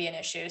that's going to be an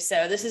issue.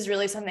 So this is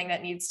really something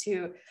that needs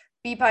to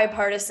be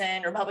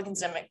bipartisan.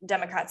 Republicans and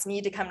Democrats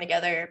need to come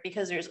together,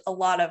 because there's a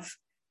lot of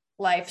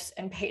lives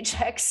and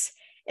paychecks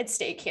at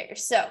stake here.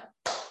 So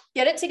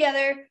get it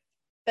together.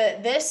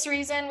 But this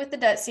reason with the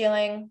debt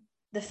ceiling,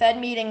 the Fed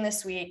meeting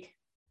this week,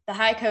 the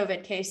high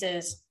COVID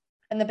cases,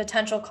 and the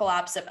potential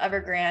collapse of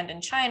Evergrande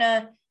in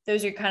China,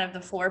 those are kind of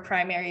the four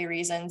primary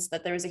reasons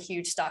that there was a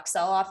huge stock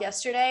sell-off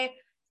yesterday.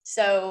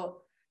 So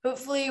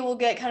hopefully we'll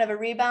get kind of a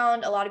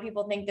rebound. A lot of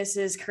people think this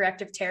is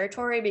corrective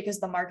territory because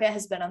the market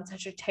has been on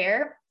such a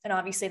tear, and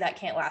obviously that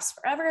can't last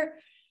forever.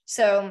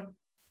 So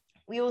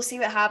we will see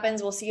what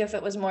happens. We'll see if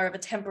it was more of a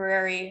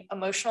temporary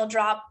emotional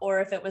drop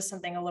or if it was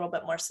something a little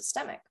bit more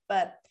systemic.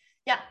 But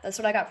yeah, that's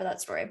what I got for that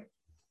story.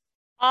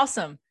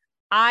 Awesome.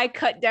 I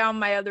cut down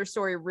my other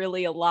story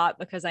really a lot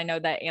because I know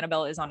that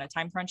Annabelle is on a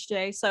time crunch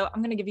today. So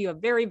I'm going to give you a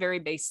very, very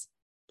base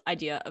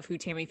idea of who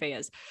Tammy Faye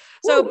is.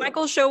 So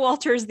Michael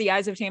Showalter's The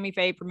Eyes of Tammy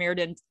Faye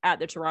premiered at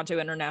the Toronto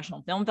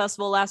International Film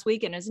Festival last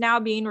week and is now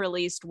being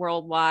released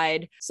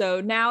worldwide.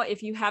 So now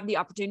if you have the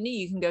opportunity,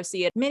 you can go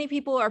see it. Many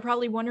people are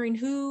probably wondering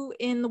who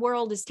in the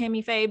world is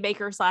Tammy Faye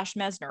Bakker /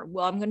 Mesner.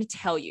 Well, I'm going to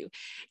tell you.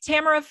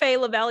 Tamara Faye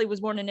LaValley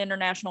was born in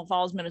International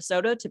Falls,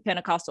 Minnesota to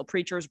Pentecostal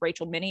preachers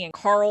Rachel Minnie and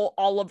Carl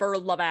Oliver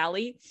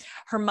LaValley.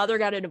 Her mother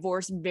got a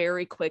divorce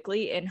very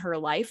quickly in her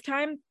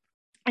lifetime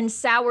and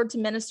soured to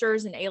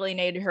ministers and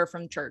alienated her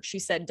from church. She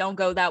said, "Don't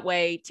go that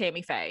way,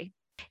 Tammy Faye."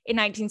 In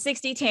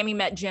 1960, Tammy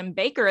met Jim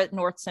Bakker at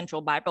North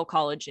Central Bible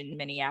College in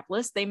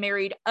Minneapolis. They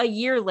married a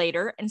year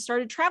later and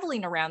started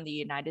traveling around the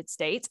United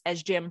States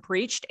as Jim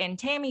preached and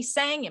Tammy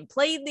sang and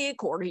played the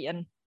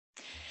accordion.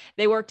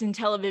 They worked in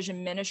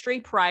television ministry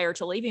prior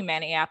to leaving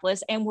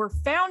Minneapolis and were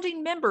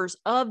founding members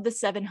of the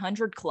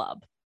 700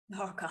 Club.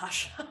 Oh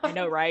gosh. I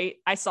know, right?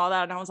 I saw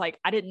that and I was like,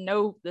 I didn't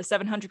know the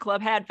 700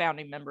 Club had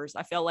founding members.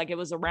 I felt like it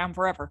was around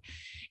forever.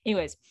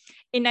 Anyways,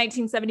 in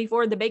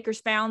 1974, the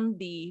Bakkers found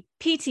the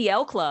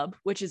PTL Club,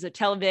 which is a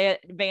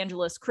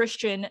televangelist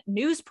Christian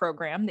news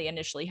program they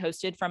initially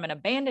hosted from an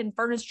abandoned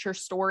furniture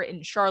store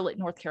in Charlotte,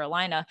 North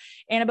Carolina.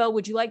 Annabelle,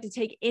 would you like to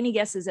take any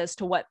guesses as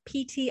to what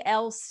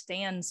PTL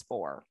stands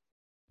for?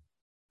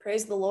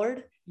 Praise the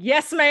Lord.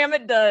 Yes, ma'am,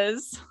 it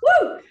does.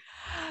 Woo!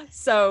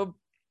 So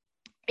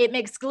it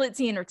makes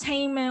glitzy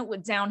entertainment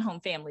with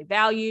down-home family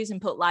values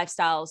and put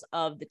lifestyles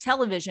of the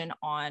television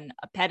on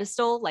a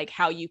pedestal, like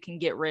how you can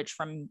get rich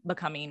from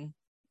becoming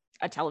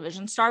a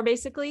television star,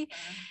 basically.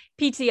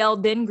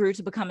 PTL then grew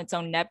to become its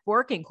own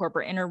network and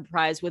corporate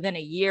enterprise within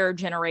a year,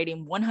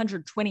 generating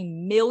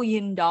 $120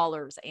 million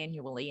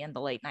annually in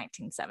the late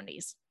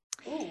 1970s.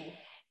 Ooh.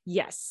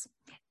 Yes.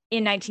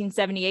 In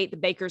 1978, the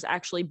Bakkers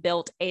actually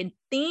built a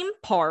theme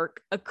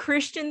park, a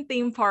Christian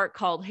theme park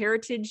called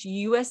Heritage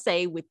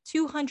USA with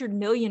 $200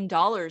 million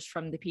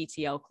from the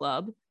PTL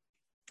Club.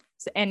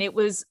 And it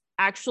was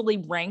actually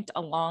ranked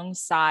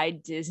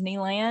alongside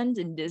Disneyland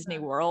and Disney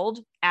World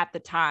at the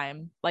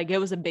time. Like it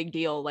was a big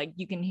deal. Like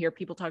you can hear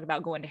people talk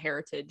about going to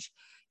Heritage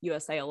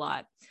USA a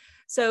lot.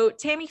 So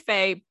Tammy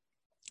Faye,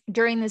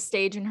 during this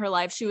stage in her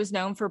life, she was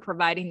known for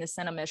providing the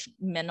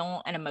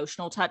sentimental and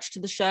emotional touch to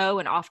the show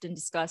and often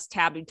discussed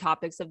taboo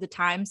topics of the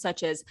time,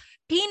 such as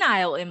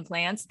penile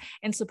implants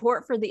and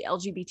support for the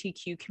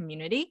LGBTQ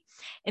community.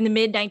 In the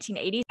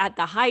mid-1980s, at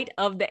the height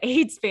of the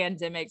AIDS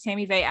pandemic,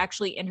 Tammy Faye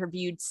actually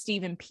interviewed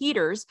Stephen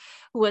Peters,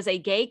 who was a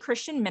gay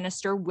Christian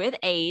minister with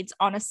AIDS,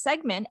 on a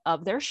segment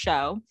of their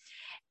show.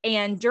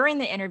 And during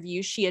the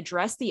interview, she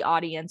addressed the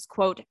audience,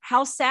 quote,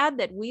 "How sad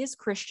that we as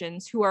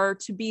Christians who are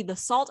to be the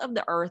salt of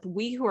the earth,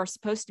 we who are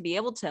supposed to be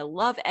able to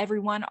love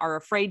everyone, are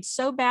afraid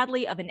so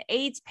badly of an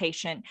AIDS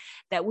patient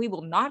that we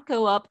will not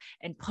go up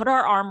and put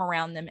our arm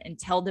around them and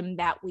tell them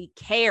that we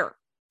care."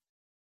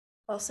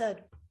 Well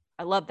said.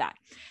 I love that.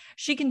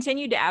 She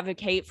continued to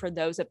advocate for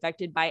those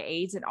affected by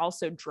AIDS and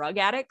also drug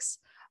addicts.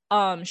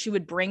 She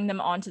would bring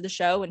them onto the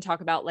show and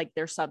talk about like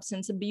their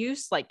substance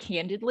abuse, like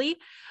candidly.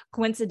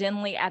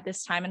 Coincidentally, at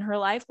this time in her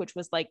life, which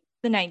was like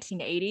the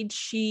 1980s,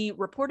 she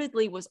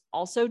reportedly was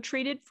also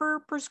treated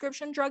for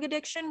prescription drug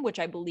addiction, which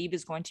I believe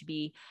is going to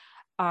be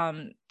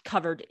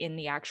covered in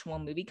the actual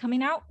movie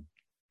coming out.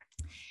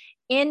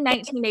 In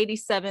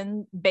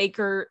 1987,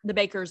 the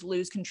Bakers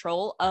lose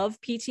control of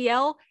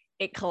PTL.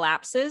 It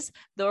collapses.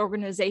 The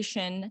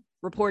organization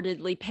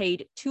reportedly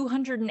paid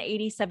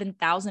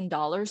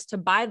 $287,000 to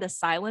buy the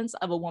silence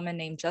of a woman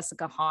named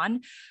Jessica Hahn,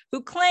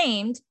 who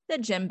claimed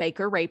that Jim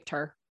Bakker raped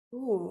her.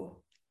 Ooh.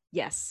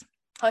 Yes.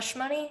 Hush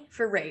money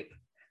for rape.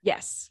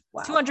 Yes.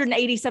 Wow.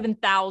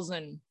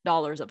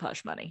 $287,000 of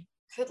hush money.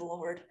 Good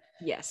Lord.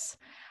 Yes.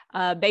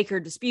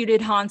 Bakker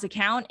disputed Hahn's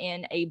account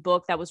in a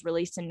book that was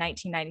released in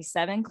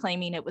 1997,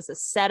 claiming it was a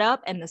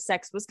setup and the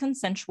sex was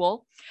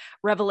consensual.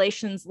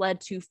 Revelations led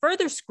to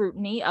further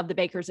scrutiny of the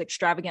Bakkers'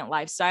 extravagant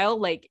lifestyle.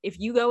 Like if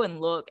you go and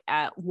look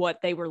at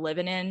what they were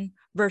living in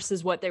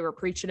versus what they were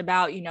preaching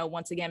about, you know,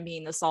 once again,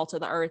 being the salt of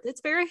the earth, it's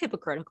very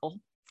hypocritical.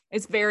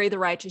 It's very The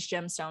Righteous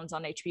Gemstones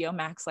on HBO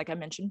Max, like I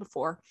mentioned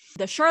before.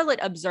 The Charlotte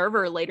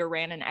Observer later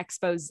ran an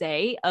expose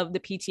of the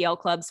PTL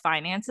Club's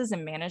finances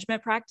and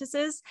management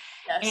practices.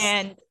 Yes.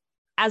 And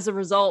as a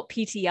result,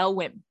 PTL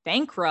went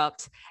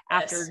bankrupt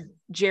after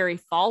Jerry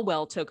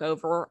Falwell took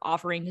over,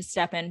 offering to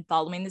step in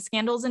following the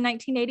scandals in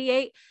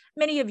 1988.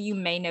 Many of you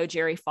may know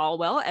Jerry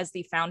Falwell as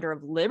the founder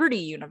of Liberty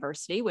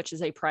University, which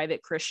is a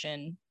private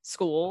Christian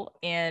school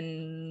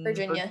in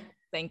Virginia.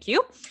 Thank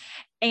you.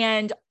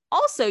 And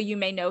also, you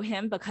may know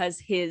him because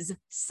his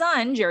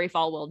son, Jerry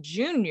Falwell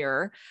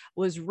Jr.,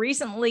 was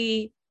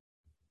recently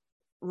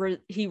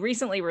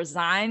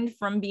resigned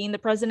from being the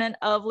president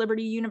of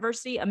Liberty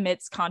University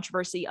amidst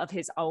controversy of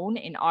his own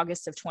in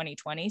August of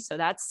 2020. So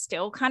that's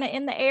still kind of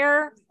in the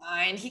air.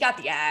 Fine. He got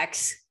the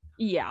axe.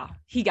 Yeah,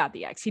 he got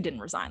the axe. He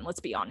didn't resign. Let's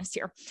be honest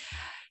here.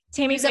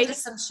 Tammy He's up to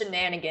some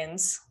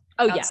shenanigans.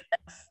 Oh,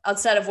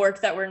 outside of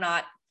work that were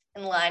not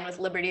in line with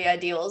Liberty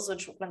ideals,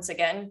 which once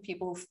again,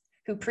 people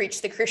who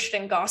preach the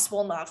Christian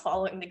gospel, not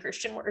following the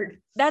Christian word.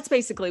 That's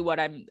basically what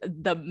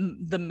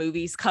the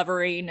movie's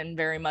covering, and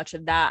very much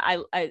of that.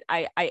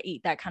 I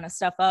eat that kind of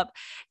stuff up.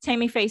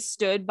 Tammy Faye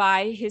stood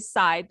by his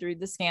side through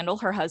the scandal,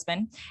 her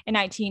husband. In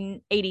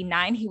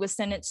 1989, he was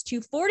sentenced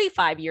to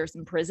 45 years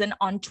in prison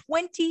on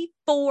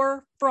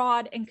 24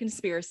 fraud and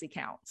conspiracy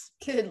counts.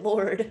 Good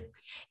Lord.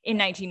 In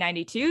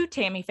 1992,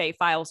 Tammy Faye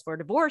files for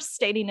divorce,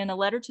 stating in a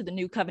letter to the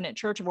New Covenant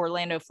Church of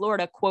Orlando,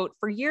 Florida, quote,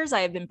 "For years I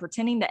have been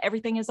pretending that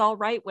everything is all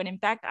right when in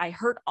fact I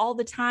hurt all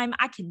the time.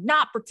 I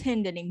cannot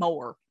pretend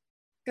anymore."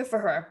 Good for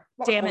her.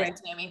 Damn it,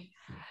 Tammy.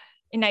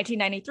 In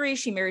 1993,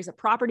 she marries a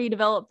property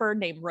developer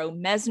named Roe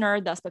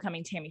Mesner, thus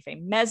becoming Tammy Faye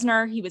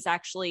Mesner. He was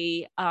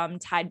actually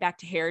tied back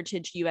to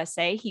Heritage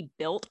USA. He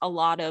built a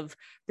lot of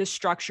the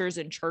structures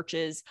and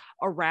churches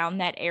around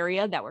that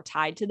area that were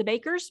tied to the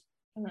Bakkers.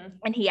 Mm-hmm.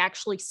 And he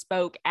actually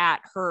spoke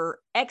at her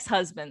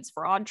ex-husband's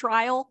fraud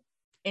trial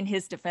in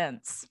his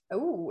defense.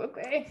 Oh,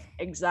 okay.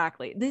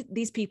 Exactly.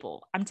 These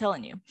people, I'm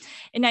telling you.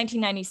 In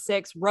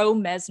 1996, Roe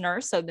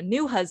Mesner, so the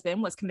new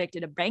husband, was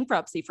convicted of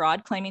bankruptcy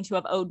fraud, claiming to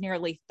have owed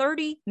nearly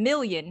 $30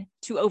 million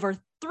to over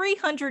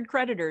 300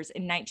 creditors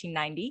in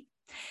 1990.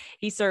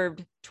 He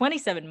served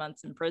 27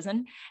 months in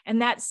prison.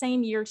 And that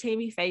same year,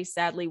 Tammy Faye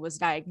sadly was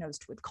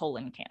diagnosed with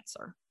colon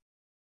cancer.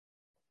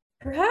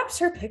 Perhaps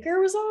her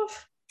picker was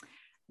off?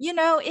 You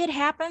know, it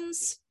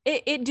happens.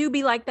 It do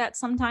be like that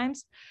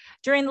sometimes.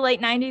 During the late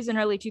 90s and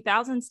early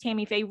 2000s,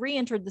 Tammy Faye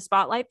re-entered the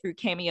spotlight through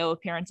cameo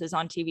appearances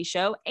on TV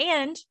show,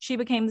 and she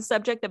became the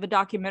subject of a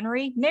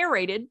documentary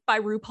narrated by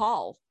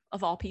RuPaul,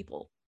 of all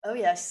people. Oh,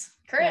 yes.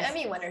 Current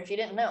Emmy winner, if you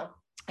didn't know.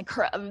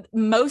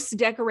 Most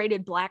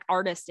decorated Black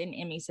artist in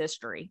Emmy's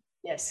history.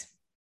 Yes.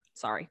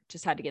 Sorry,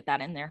 just had to get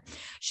that in there.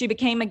 She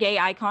became a gay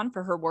icon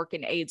for her work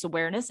in AIDS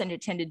awareness and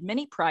attended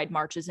many pride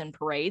marches and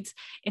parades.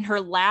 In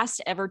her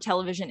last ever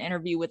television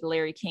interview with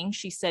Larry King,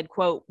 she said,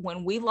 quote,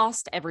 "When we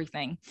lost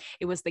everything,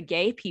 it was the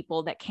gay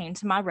people that came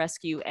to my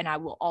rescue, and I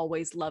will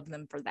always love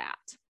them for that."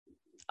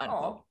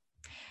 Unquote.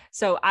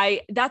 So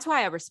that's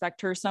why I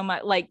respect her so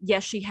much. Like,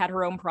 yes, she had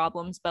her own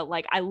problems, but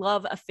like, I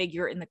love a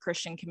figure in the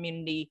Christian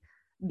community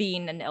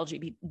being an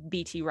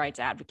LGBT rights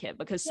advocate,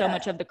 because so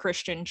much of the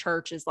Christian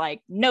church is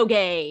like, no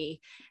gay.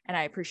 And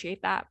I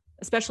appreciate that,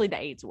 especially the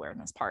AIDS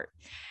awareness part.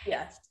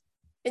 Yes.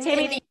 In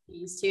the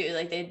 80s too,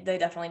 like they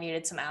definitely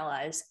needed some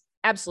allies.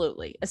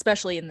 Absolutely,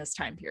 especially in this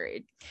time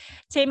period.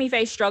 Tammy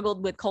Faye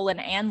struggled with colon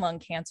and lung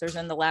cancers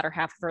in the latter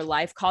half of her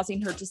life,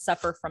 causing her to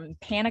suffer from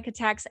panic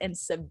attacks and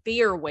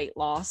severe weight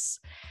loss.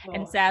 Oh.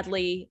 And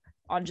sadly,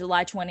 on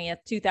July 20th,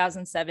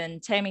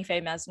 2007, Tammy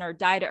Faye Mesner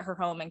died at her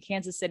home in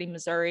Kansas City,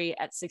 Missouri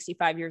at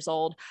 65 years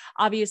old.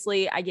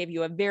 Obviously, I gave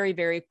you a very,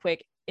 very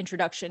quick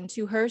introduction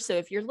to her. So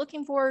if you're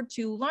looking forward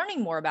to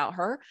learning more about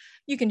her,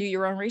 you can do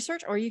your own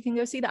research, or you can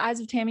go see The Eyes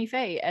of Tammy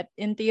Faye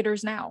in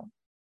theaters now.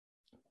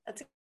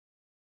 That's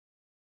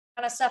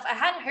kind of stuff. I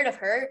hadn't heard of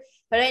her,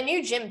 but I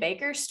knew Jim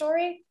Bakker's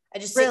story. I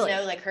just Really?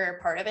 didn't know like her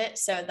part of it.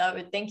 So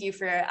thank you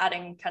for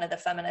adding kind of the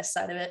feminist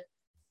side of it.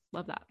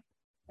 Love that.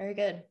 Very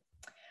good.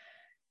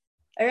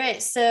 All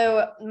right,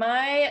 so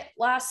my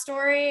last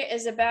story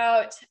is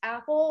about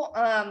Apple.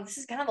 This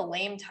is kind of a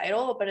lame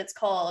title, but it's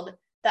called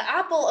 "The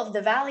Apple of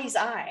the Valley's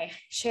Eye"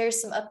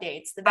 shares some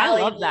updates. The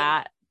Valley, I love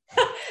that.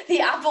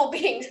 the Apple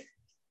being,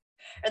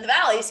 or the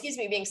Valley, excuse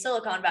me, being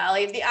Silicon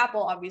Valley. The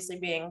Apple obviously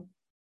being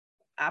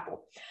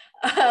Apple.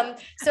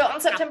 So on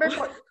September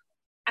 4th,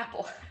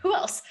 Apple. Who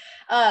else?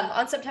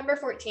 On September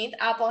 14th,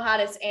 Apple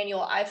had its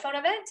annual iPhone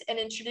event and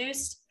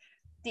introduced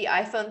the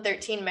iPhone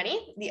 13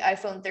 Mini, the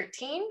iPhone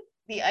 13,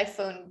 the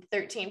iPhone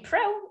 13 Pro,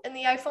 and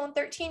the iPhone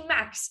 13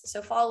 Max.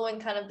 So following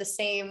kind of the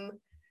same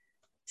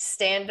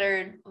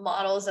standard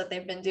models that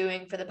they've been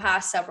doing for the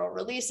past several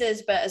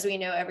releases. But as we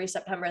know, every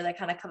September they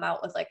kind of come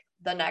out with like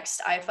the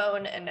next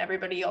iPhone, and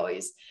everybody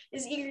always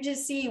is eager to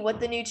see what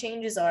the new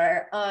changes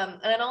are. And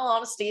in all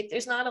honesty,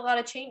 there's not a lot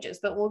of changes,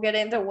 but we'll get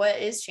into what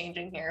is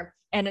changing here.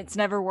 And it's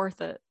never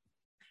worth it.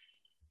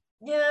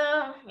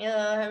 Yeah.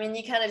 I mean,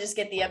 you kind of just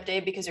get the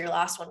update because your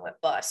last one went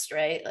bust,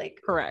 right? Like,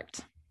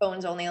 Correct.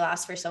 Phones only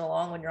last for so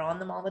long when you're on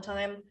them all the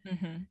time.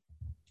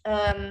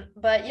 Mm-hmm.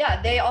 But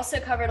yeah, they also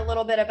covered a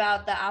little bit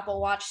about the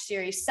Apple Watch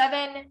Series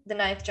 7, the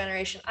 9th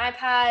generation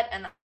iPad,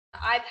 and the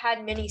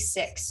iPad Mini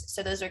 6.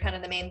 So those are kind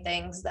of the main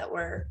things that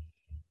were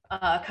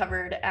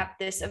covered at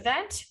this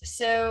event.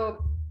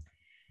 So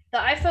the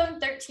iPhone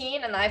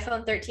 13 and the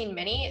iPhone 13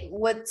 Mini,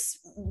 what's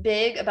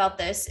big about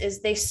this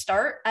is they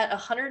start at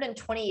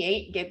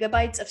 128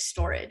 gigabytes of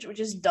storage, which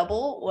is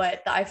double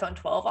what the iPhone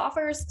 12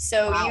 offers.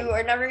 So wow. You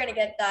are never going to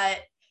get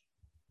that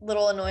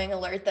little annoying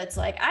alert that's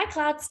like,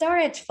 iCloud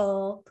storage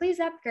full, please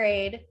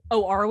upgrade.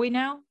 Oh, are we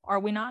now? Are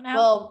we not now?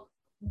 Well,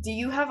 do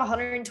you have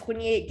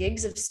 128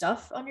 gigs of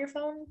stuff on your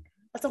phone?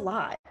 That's a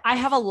lot. I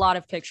have a lot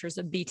of pictures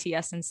of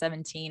BTS in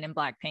 17 and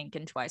Blackpink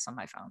and Twice on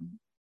my phone.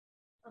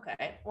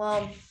 Okay,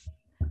 well,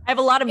 I have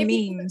a lot of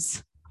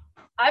memes.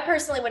 I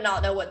personally would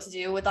not know what to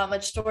do with that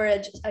much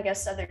storage. I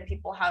guess other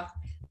people have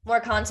more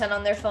content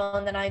on their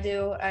phone than I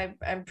do.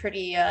 I'm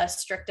pretty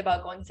strict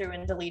about going through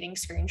and deleting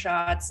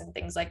screenshots and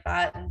things like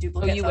that and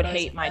duplicate. Oh, you would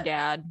hate my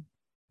dad.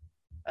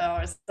 Oh,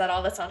 is that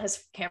all that's on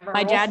his camera?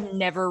 My dad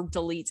never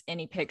deletes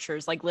any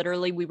pictures. Like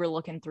literally we were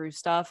looking through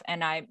stuff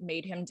and I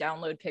made him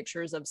download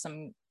pictures of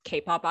some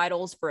K-pop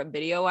idols for a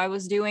video I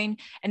was doing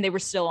and they were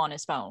still on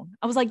his phone.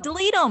 I was like,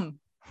 delete them.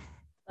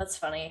 That's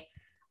funny.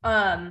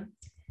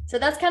 So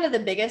that's kind of the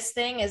biggest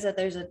thing is that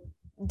there's a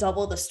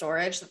double the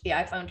storage that the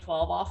iPhone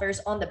 12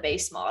 offers on the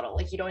base model.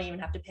 Like you don't even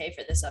have to pay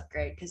for this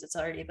upgrade because it's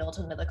already built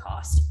into the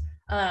cost.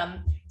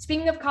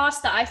 Speaking of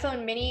cost, the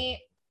iPhone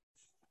Mini,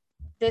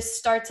 this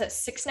starts at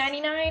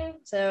 $699,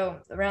 so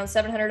around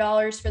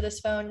 $700 for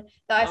this phone.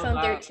 The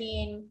iPhone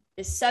 13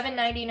 is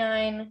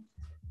 $799.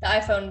 The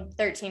iPhone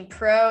 13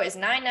 Pro is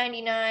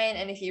 $999,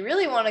 and if you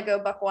really want to go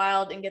buck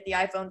wild and get the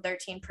iPhone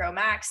 13 Pro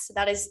Max,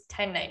 that is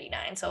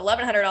 $1099. So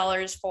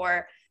 $1,100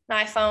 for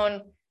an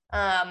iPhone.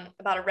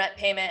 About a rent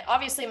payment.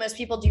 Obviously, most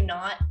people do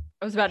not.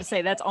 I was about to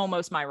say that's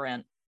almost my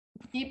rent.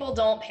 People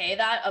don't pay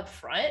that up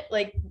front.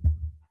 Like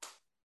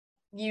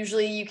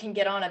usually you can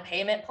get on a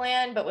payment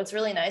plan, but what's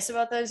really nice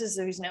about those is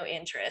there's no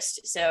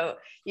interest. So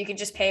you can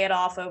just pay it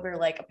off over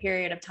like a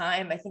period of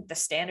time. I think the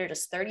standard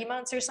is 30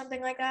 months or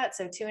something like that.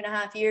 So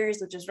 2.5 years,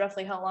 which is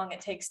roughly how long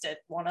it takes to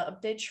want to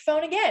update your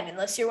phone again,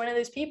 unless you're one of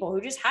those people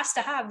who just has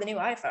to have the new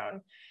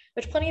iPhone,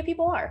 which plenty of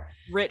people are.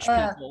 Rich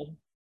people.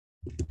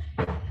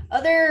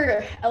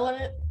 Other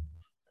element,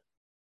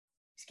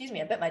 excuse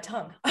me, I bit my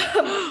tongue.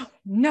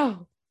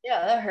 No. Yeah,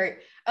 that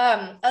hurt.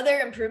 Other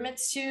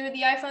improvements to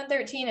the iPhone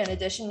 13, in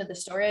addition to the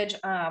storage,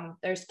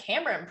 there's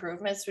camera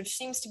improvements, which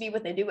seems to be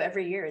what they do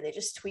every year. They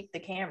just tweak the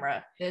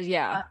camera.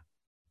 Yeah.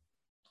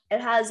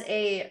 It has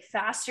a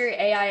faster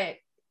it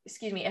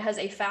has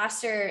a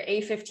faster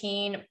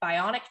A15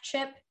 Bionic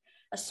chip,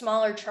 a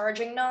smaller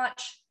charging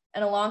notch,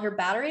 and a longer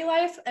battery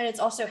life. And it's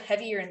also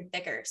heavier and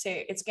thicker. So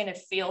it's going to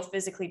feel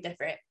physically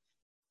different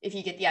if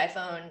you get the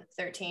iPhone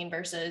 13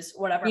 versus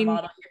whatever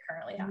model you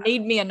currently have.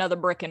 Need me another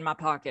brick in my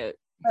pocket.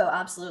 Oh,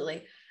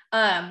 absolutely.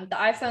 The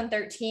iPhone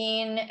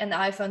 13 and the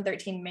iPhone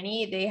 13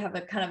 Mini, they have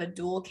a kind of a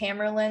dual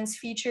camera lens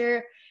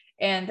feature,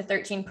 and the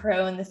 13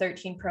 Pro and the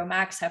 13 Pro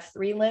Max have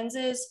 3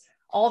 lenses.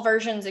 All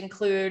versions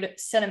include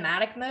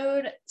cinematic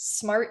mode,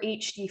 Smart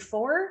HD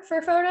 4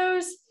 for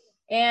photos,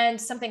 and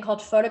something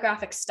called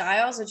photographic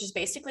styles, which is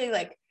basically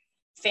like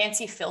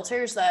fancy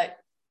filters that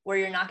where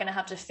you're not going to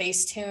have to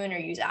Facetune or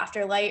use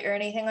Afterlight or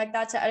anything like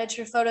that to edit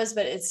your photos,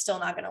 but it's still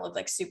not going to look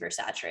like super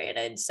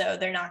saturated. So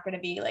they're not going to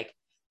be like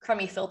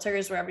crummy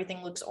filters where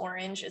everything looks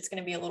orange. It's going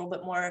to be a little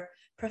bit more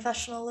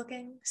professional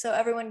looking. So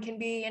everyone can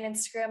be an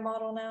Instagram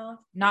model now.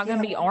 Not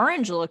going to be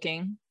orange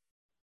looking.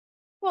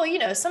 Well, you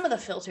know, some of the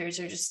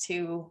filters are just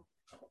too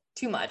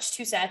much,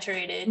 too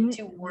saturated,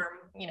 too warm,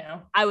 you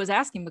know. I was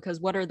asking because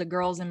what are the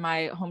girls in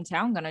my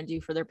hometown going to do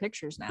for their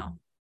pictures now?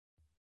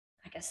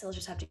 I guess they'll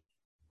just have to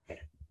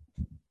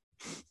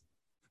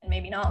and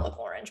maybe not look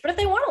orange. But if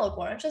they want to look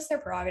orange, that's their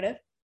prerogative.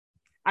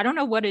 I don't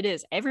know what it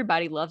is.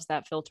 Everybody loves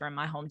that filter in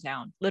my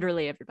hometown.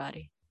 Literally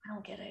everybody. I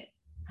don't get it.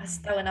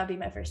 That would not be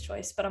my first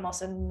choice, but I'm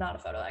also not a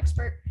photo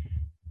expert.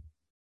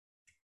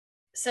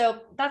 So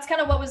that's kind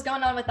of what was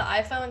going on with the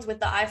iPhones, with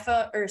the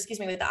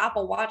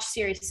Apple Watch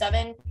Series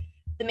 7.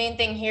 The main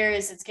thing here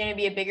is it's going to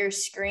be a bigger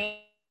screen.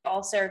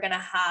 Also are going to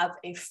have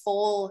a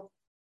full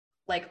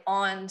like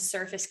on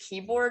Surface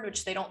keyboard,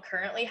 which they don't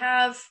currently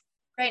have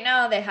right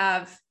now. They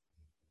have,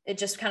 it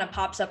just kind of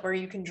pops up where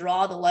you can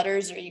draw the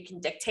letters or you can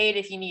dictate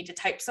if you need to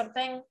type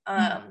something,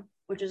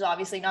 which is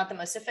obviously not the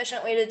most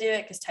efficient way to do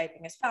it because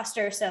typing is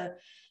faster. So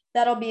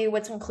that'll be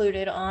what's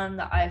included on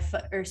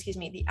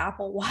the the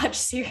Apple Watch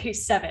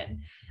Series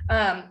 7.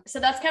 So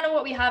that's kind of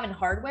what we have in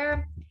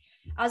hardware.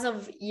 As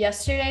of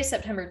yesterday,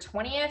 September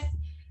 20th,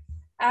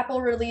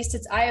 Apple released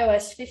its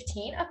iOS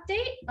 15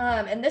 update,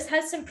 and this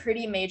has some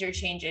pretty major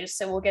changes.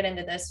 So we'll get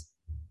into this.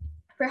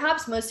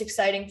 Perhaps most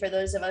exciting for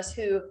those of us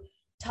who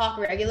talk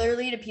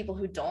regularly to people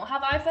who don't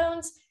have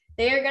iPhones,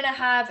 they are going to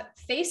have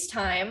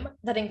FaceTime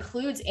that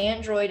includes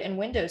Android and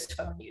Windows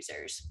Phone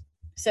users.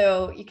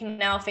 So you can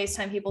now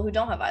FaceTime people who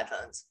don't have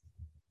iPhones.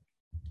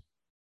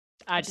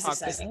 I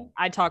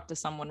talk to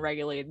someone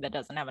regularly that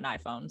doesn't have an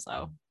iPhone,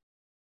 so.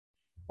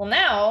 Well,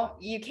 now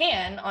you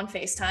can on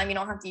FaceTime. You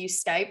don't have to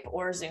use Skype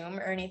or Zoom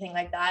or anything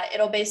like that.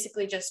 It'll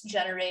basically just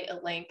generate a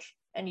link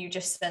and you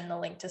just send the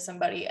link to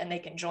somebody and they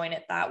can join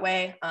it that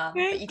way.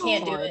 But you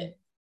can't do it.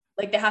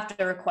 Like they have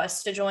to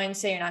request to join.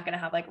 So you're not going to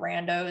have like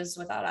randos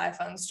without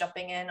iPhones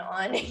jumping in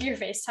on your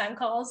FaceTime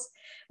calls,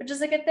 which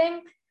is a good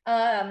thing.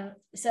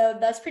 So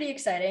that's pretty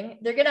exciting.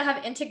 They're going to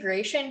have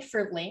integration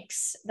for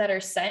links that are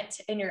sent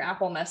in your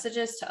Apple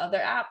messages to other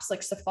apps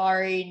like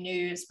Safari,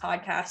 News,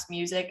 Podcast,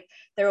 Music.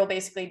 There will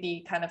basically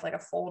be kind of like a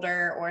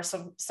folder or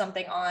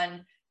something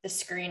on the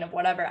screen of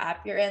whatever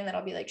app you're in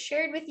that'll be like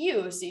shared with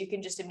you. So you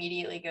can just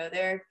immediately go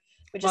there,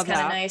 which is kind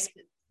of nice.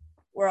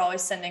 We're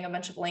always sending a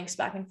bunch of links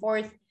back and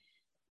forth.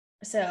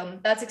 So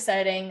that's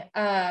exciting.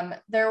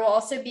 There will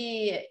also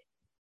be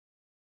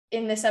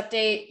in this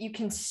update, you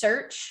can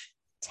search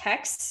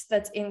text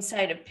that's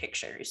inside of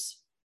pictures.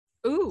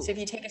 Ooh. So if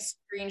you take a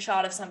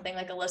screenshot of something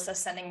like Alyssa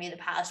sending me the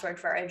password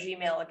for our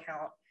Gmail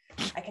account,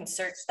 I can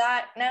search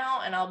that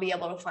now and I'll be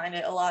able to find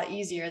it a lot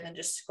easier than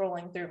just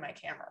scrolling through my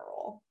camera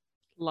roll.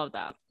 Love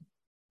that.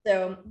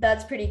 So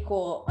that's pretty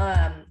cool.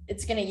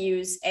 It's going to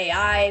use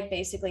AI.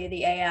 Basically,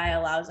 the AI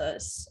allows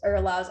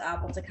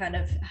Apple to kind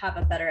of have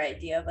a better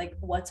idea of like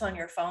what's on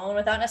your phone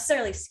without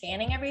necessarily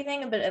scanning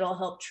everything, but it'll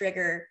help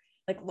trigger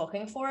like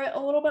looking for it a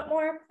little bit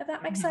more, if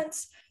that makes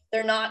sense.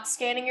 They're not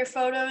scanning your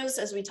photos.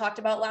 As we talked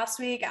about last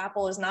week,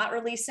 Apple is not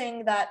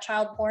releasing that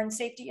child porn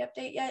safety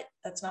update yet.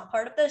 That's not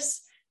part of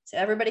this. So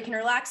everybody can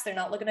relax. They're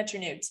not looking at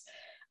your nudes.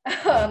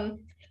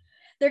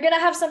 They're going to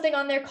have something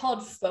on there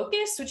called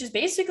Focus, which is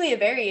basically a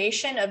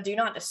variation of Do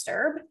Not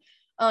Disturb.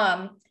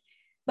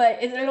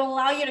 But it'll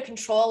allow you to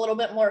control a little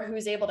bit more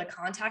who's able to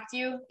contact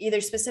you,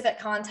 either specific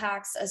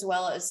contacts as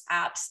well as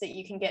apps that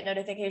you can get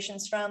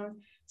notifications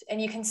from.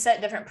 And you can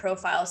set different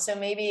profiles. So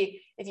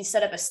maybe if you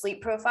set up a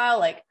sleep profile,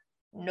 like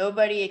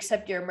nobody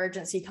except your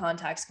emergency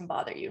contacts can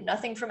bother you.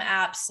 Nothing from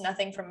apps,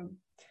 nothing from,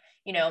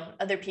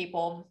 other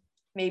people.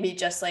 Maybe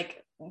just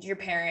like your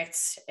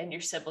parents and your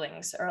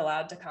siblings are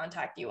allowed to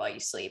contact you while you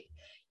sleep.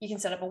 You can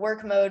set up a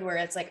work mode where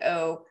it's like,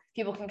 oh,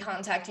 people can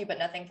contact you, but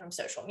nothing from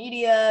social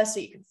media.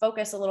 So you can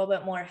focus a little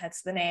bit more,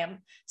 hence the name,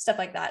 stuff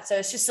like that. So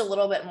it's just a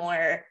little bit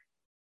more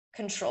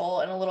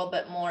control and a little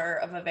bit more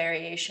of a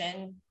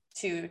variation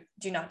to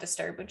Do Not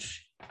Disturb,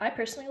 which I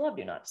personally love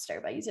Do Not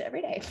Disturb. I use it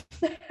every day.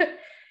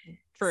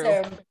 True.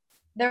 So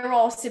there will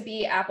also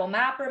be Apple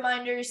Map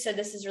reminders. So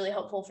this is really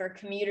helpful for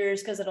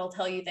commuters because it'll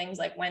tell you things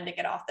like when to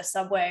get off the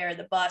subway or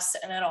the bus,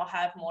 and it'll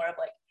have more of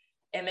like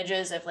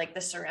images of like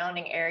the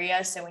surrounding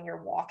area. So when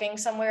you're walking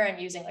somewhere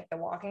and using like the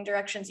walking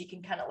directions, you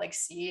can kind of like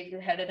see if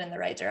you're headed in the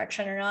right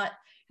direction or not.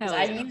 Because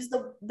I use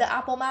the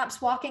Apple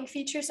Maps walking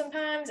feature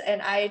sometimes,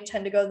 and I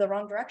tend to go the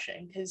wrong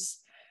direction because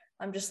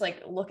I'm just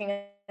like looking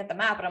at the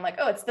map and I'm like,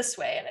 oh, it's this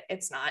way, and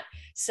it's not.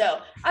 So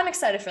I'm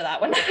excited for that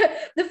one.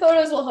 The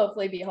photos will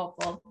hopefully be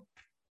helpful.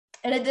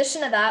 In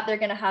addition to that, they're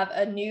going to have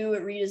a new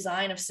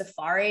redesign of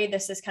Safari.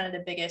 This is kind of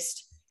the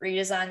biggest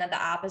redesign that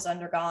the app has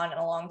undergone in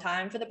a long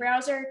time for the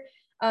browser.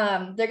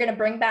 They're going to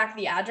bring back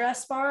the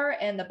address bar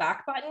and the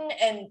back button,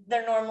 and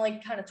they're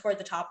normally kind of toward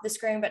the top of the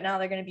screen, but now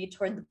they're going to be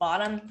toward the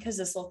bottom because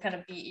this will kind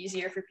of be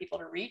easier for people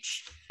to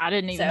reach. I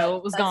didn't even know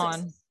it was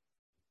gone.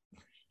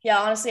 Yeah,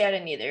 honestly, I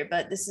didn't either,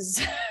 but this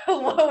is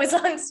what was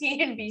on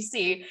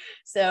CNBC.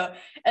 So,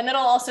 and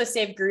it'll also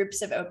save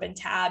groups of open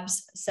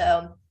tabs.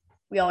 So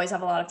we always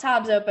have a lot of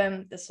tabs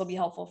open. This will be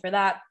helpful for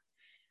that.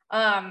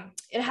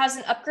 It has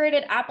an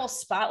upgraded Apple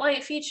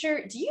Spotlight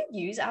feature. Do you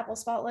use Apple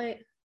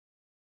Spotlight?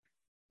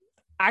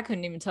 I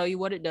couldn't even tell you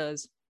what it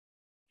does.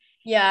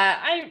 Yeah,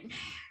 I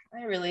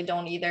really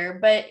don't either,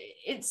 but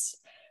it's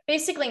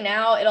basically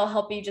now it'll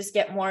help you just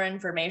get more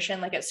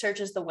information. Like it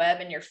searches the web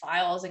and your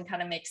files and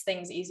kind of makes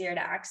things easier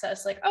to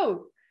access. Like,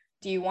 oh,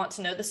 do you want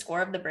to know the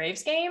score of the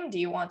Braves game? Do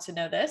you want to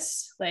know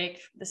this?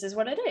 Like, this is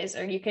what it is.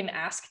 Or you can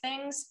ask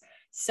things.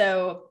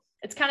 So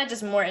it's kind of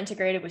just more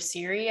integrated with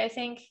Siri, I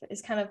think,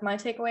 is kind of my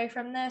takeaway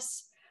from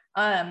this.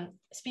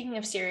 Speaking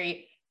of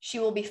Siri, she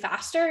will be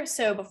faster.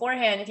 So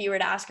beforehand, if you were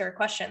to ask her a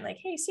question like,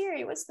 hey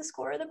Siri, what's the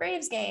score of the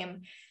Braves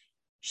game?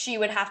 She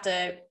would have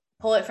to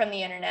pull it from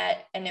the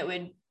internet, and it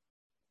would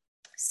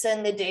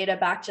send the data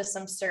back to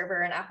some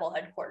server in Apple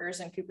headquarters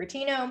in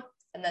Cupertino,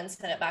 and then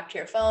send it back to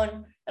your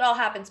phone. It all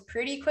happens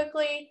pretty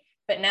quickly,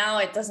 but now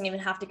it doesn't even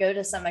have to go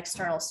to some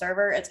external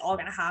server. It's all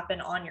going to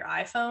happen on your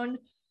iPhone,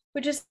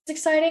 which is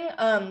exciting,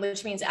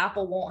 which means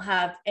Apple won't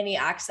have any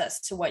access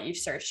to what you've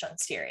searched on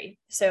Siri.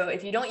 So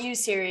if you don't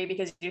use Siri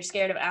because you're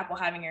scared of Apple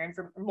having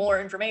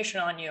more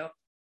information on you,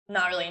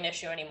 not really an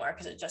issue anymore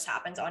because it just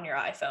happens on your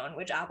iPhone,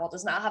 which Apple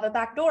does not have a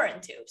backdoor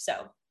into.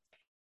 So,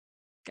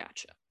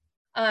 Gotcha.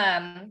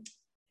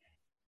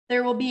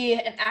 There will be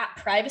an app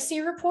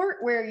privacy report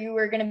where you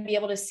are going to be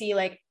able to see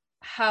like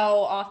how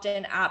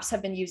often apps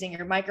have been using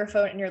your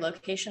microphone and your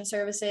location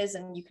services,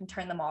 and you can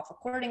turn them off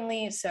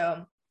accordingly.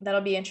 So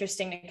that'll be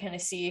interesting to kind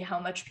of see how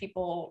much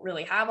people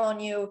really have on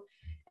you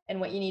and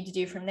what you need to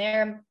do from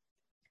there.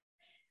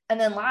 And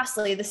then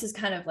lastly, this is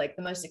kind of like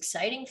the most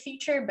exciting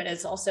feature, but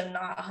it's also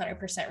not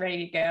 100%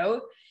 ready to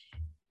go.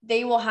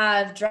 They will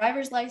have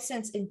driver's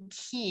license and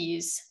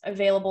keys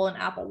available in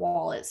Apple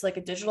Wallets, like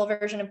a digital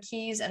version of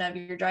keys and of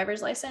your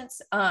driver's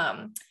license.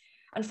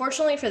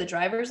 Unfortunately, for the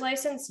driver's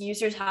license,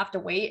 users have to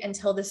wait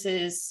until this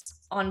is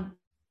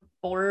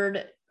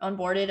onboarded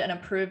and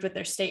approved with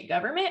their state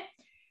government.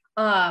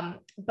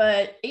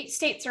 But 8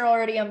 states are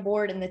already on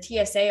board, and the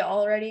TSA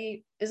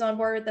already is on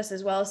board with this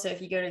as well. So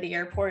if you go to the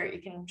airport,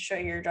 you can show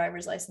your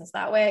driver's license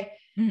that way.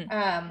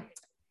 Mm-hmm.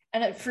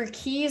 And for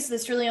keys,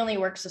 this really only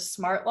works with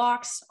smart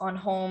locks on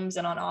homes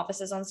and on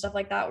offices and stuff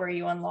like that, where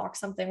you unlock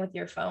something with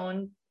your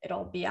phone.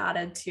 It'll be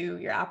added to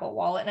your Apple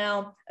Wallet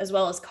now, as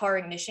well as car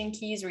ignition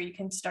keys, where you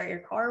can start your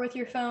car with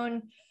your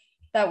phone.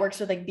 That works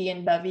with like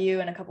BMW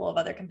and a couple of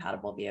other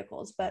compatible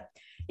vehicles. But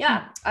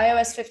yeah,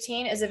 iOS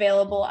 15 is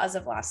available as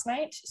of last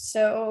night.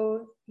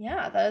 So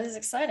yeah, that is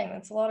exciting.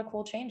 That's a lot of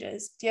cool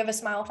changes. Do you have a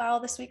smile file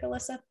this week,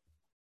 Alyssa?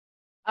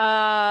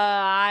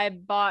 I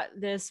bought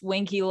this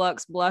Winky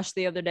Lux blush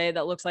the other day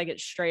that looks like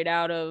it's straight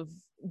out of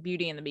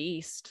Beauty and the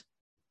Beast.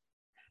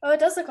 Oh, it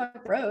does look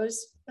like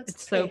Rose.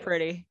 It's so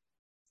pretty.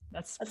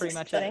 That's pretty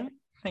much it.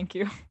 Thank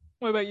you.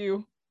 What about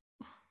you?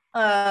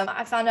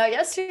 I found out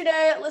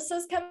yesterday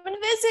Alyssa's coming to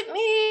visit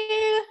me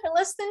in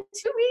less than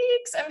 2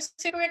 weeks. I'm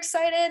super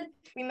excited.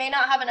 We may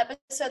not have an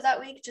episode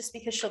that week just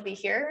because she'll be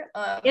here.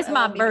 It's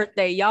my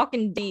birthday. Y'all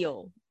can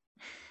deal.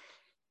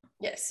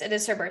 Yes, it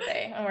is her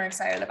birthday, and we're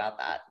excited about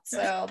that. So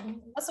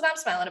that's what I'm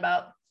smiling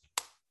about.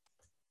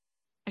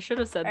 I should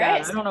have said that.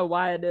 Right. I don't know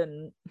why I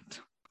didn't.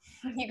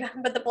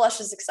 But the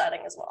blush is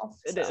exciting as well.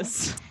 It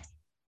is.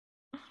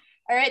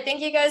 All right.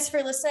 Thank you guys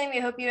for listening. We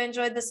hope you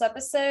enjoyed this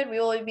episode.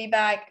 We will be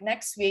back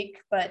next week,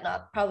 but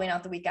probably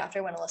not the week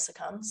after when Alyssa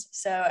comes.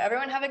 So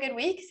everyone have a good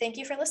week. Thank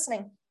you for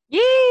listening.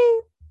 Yay!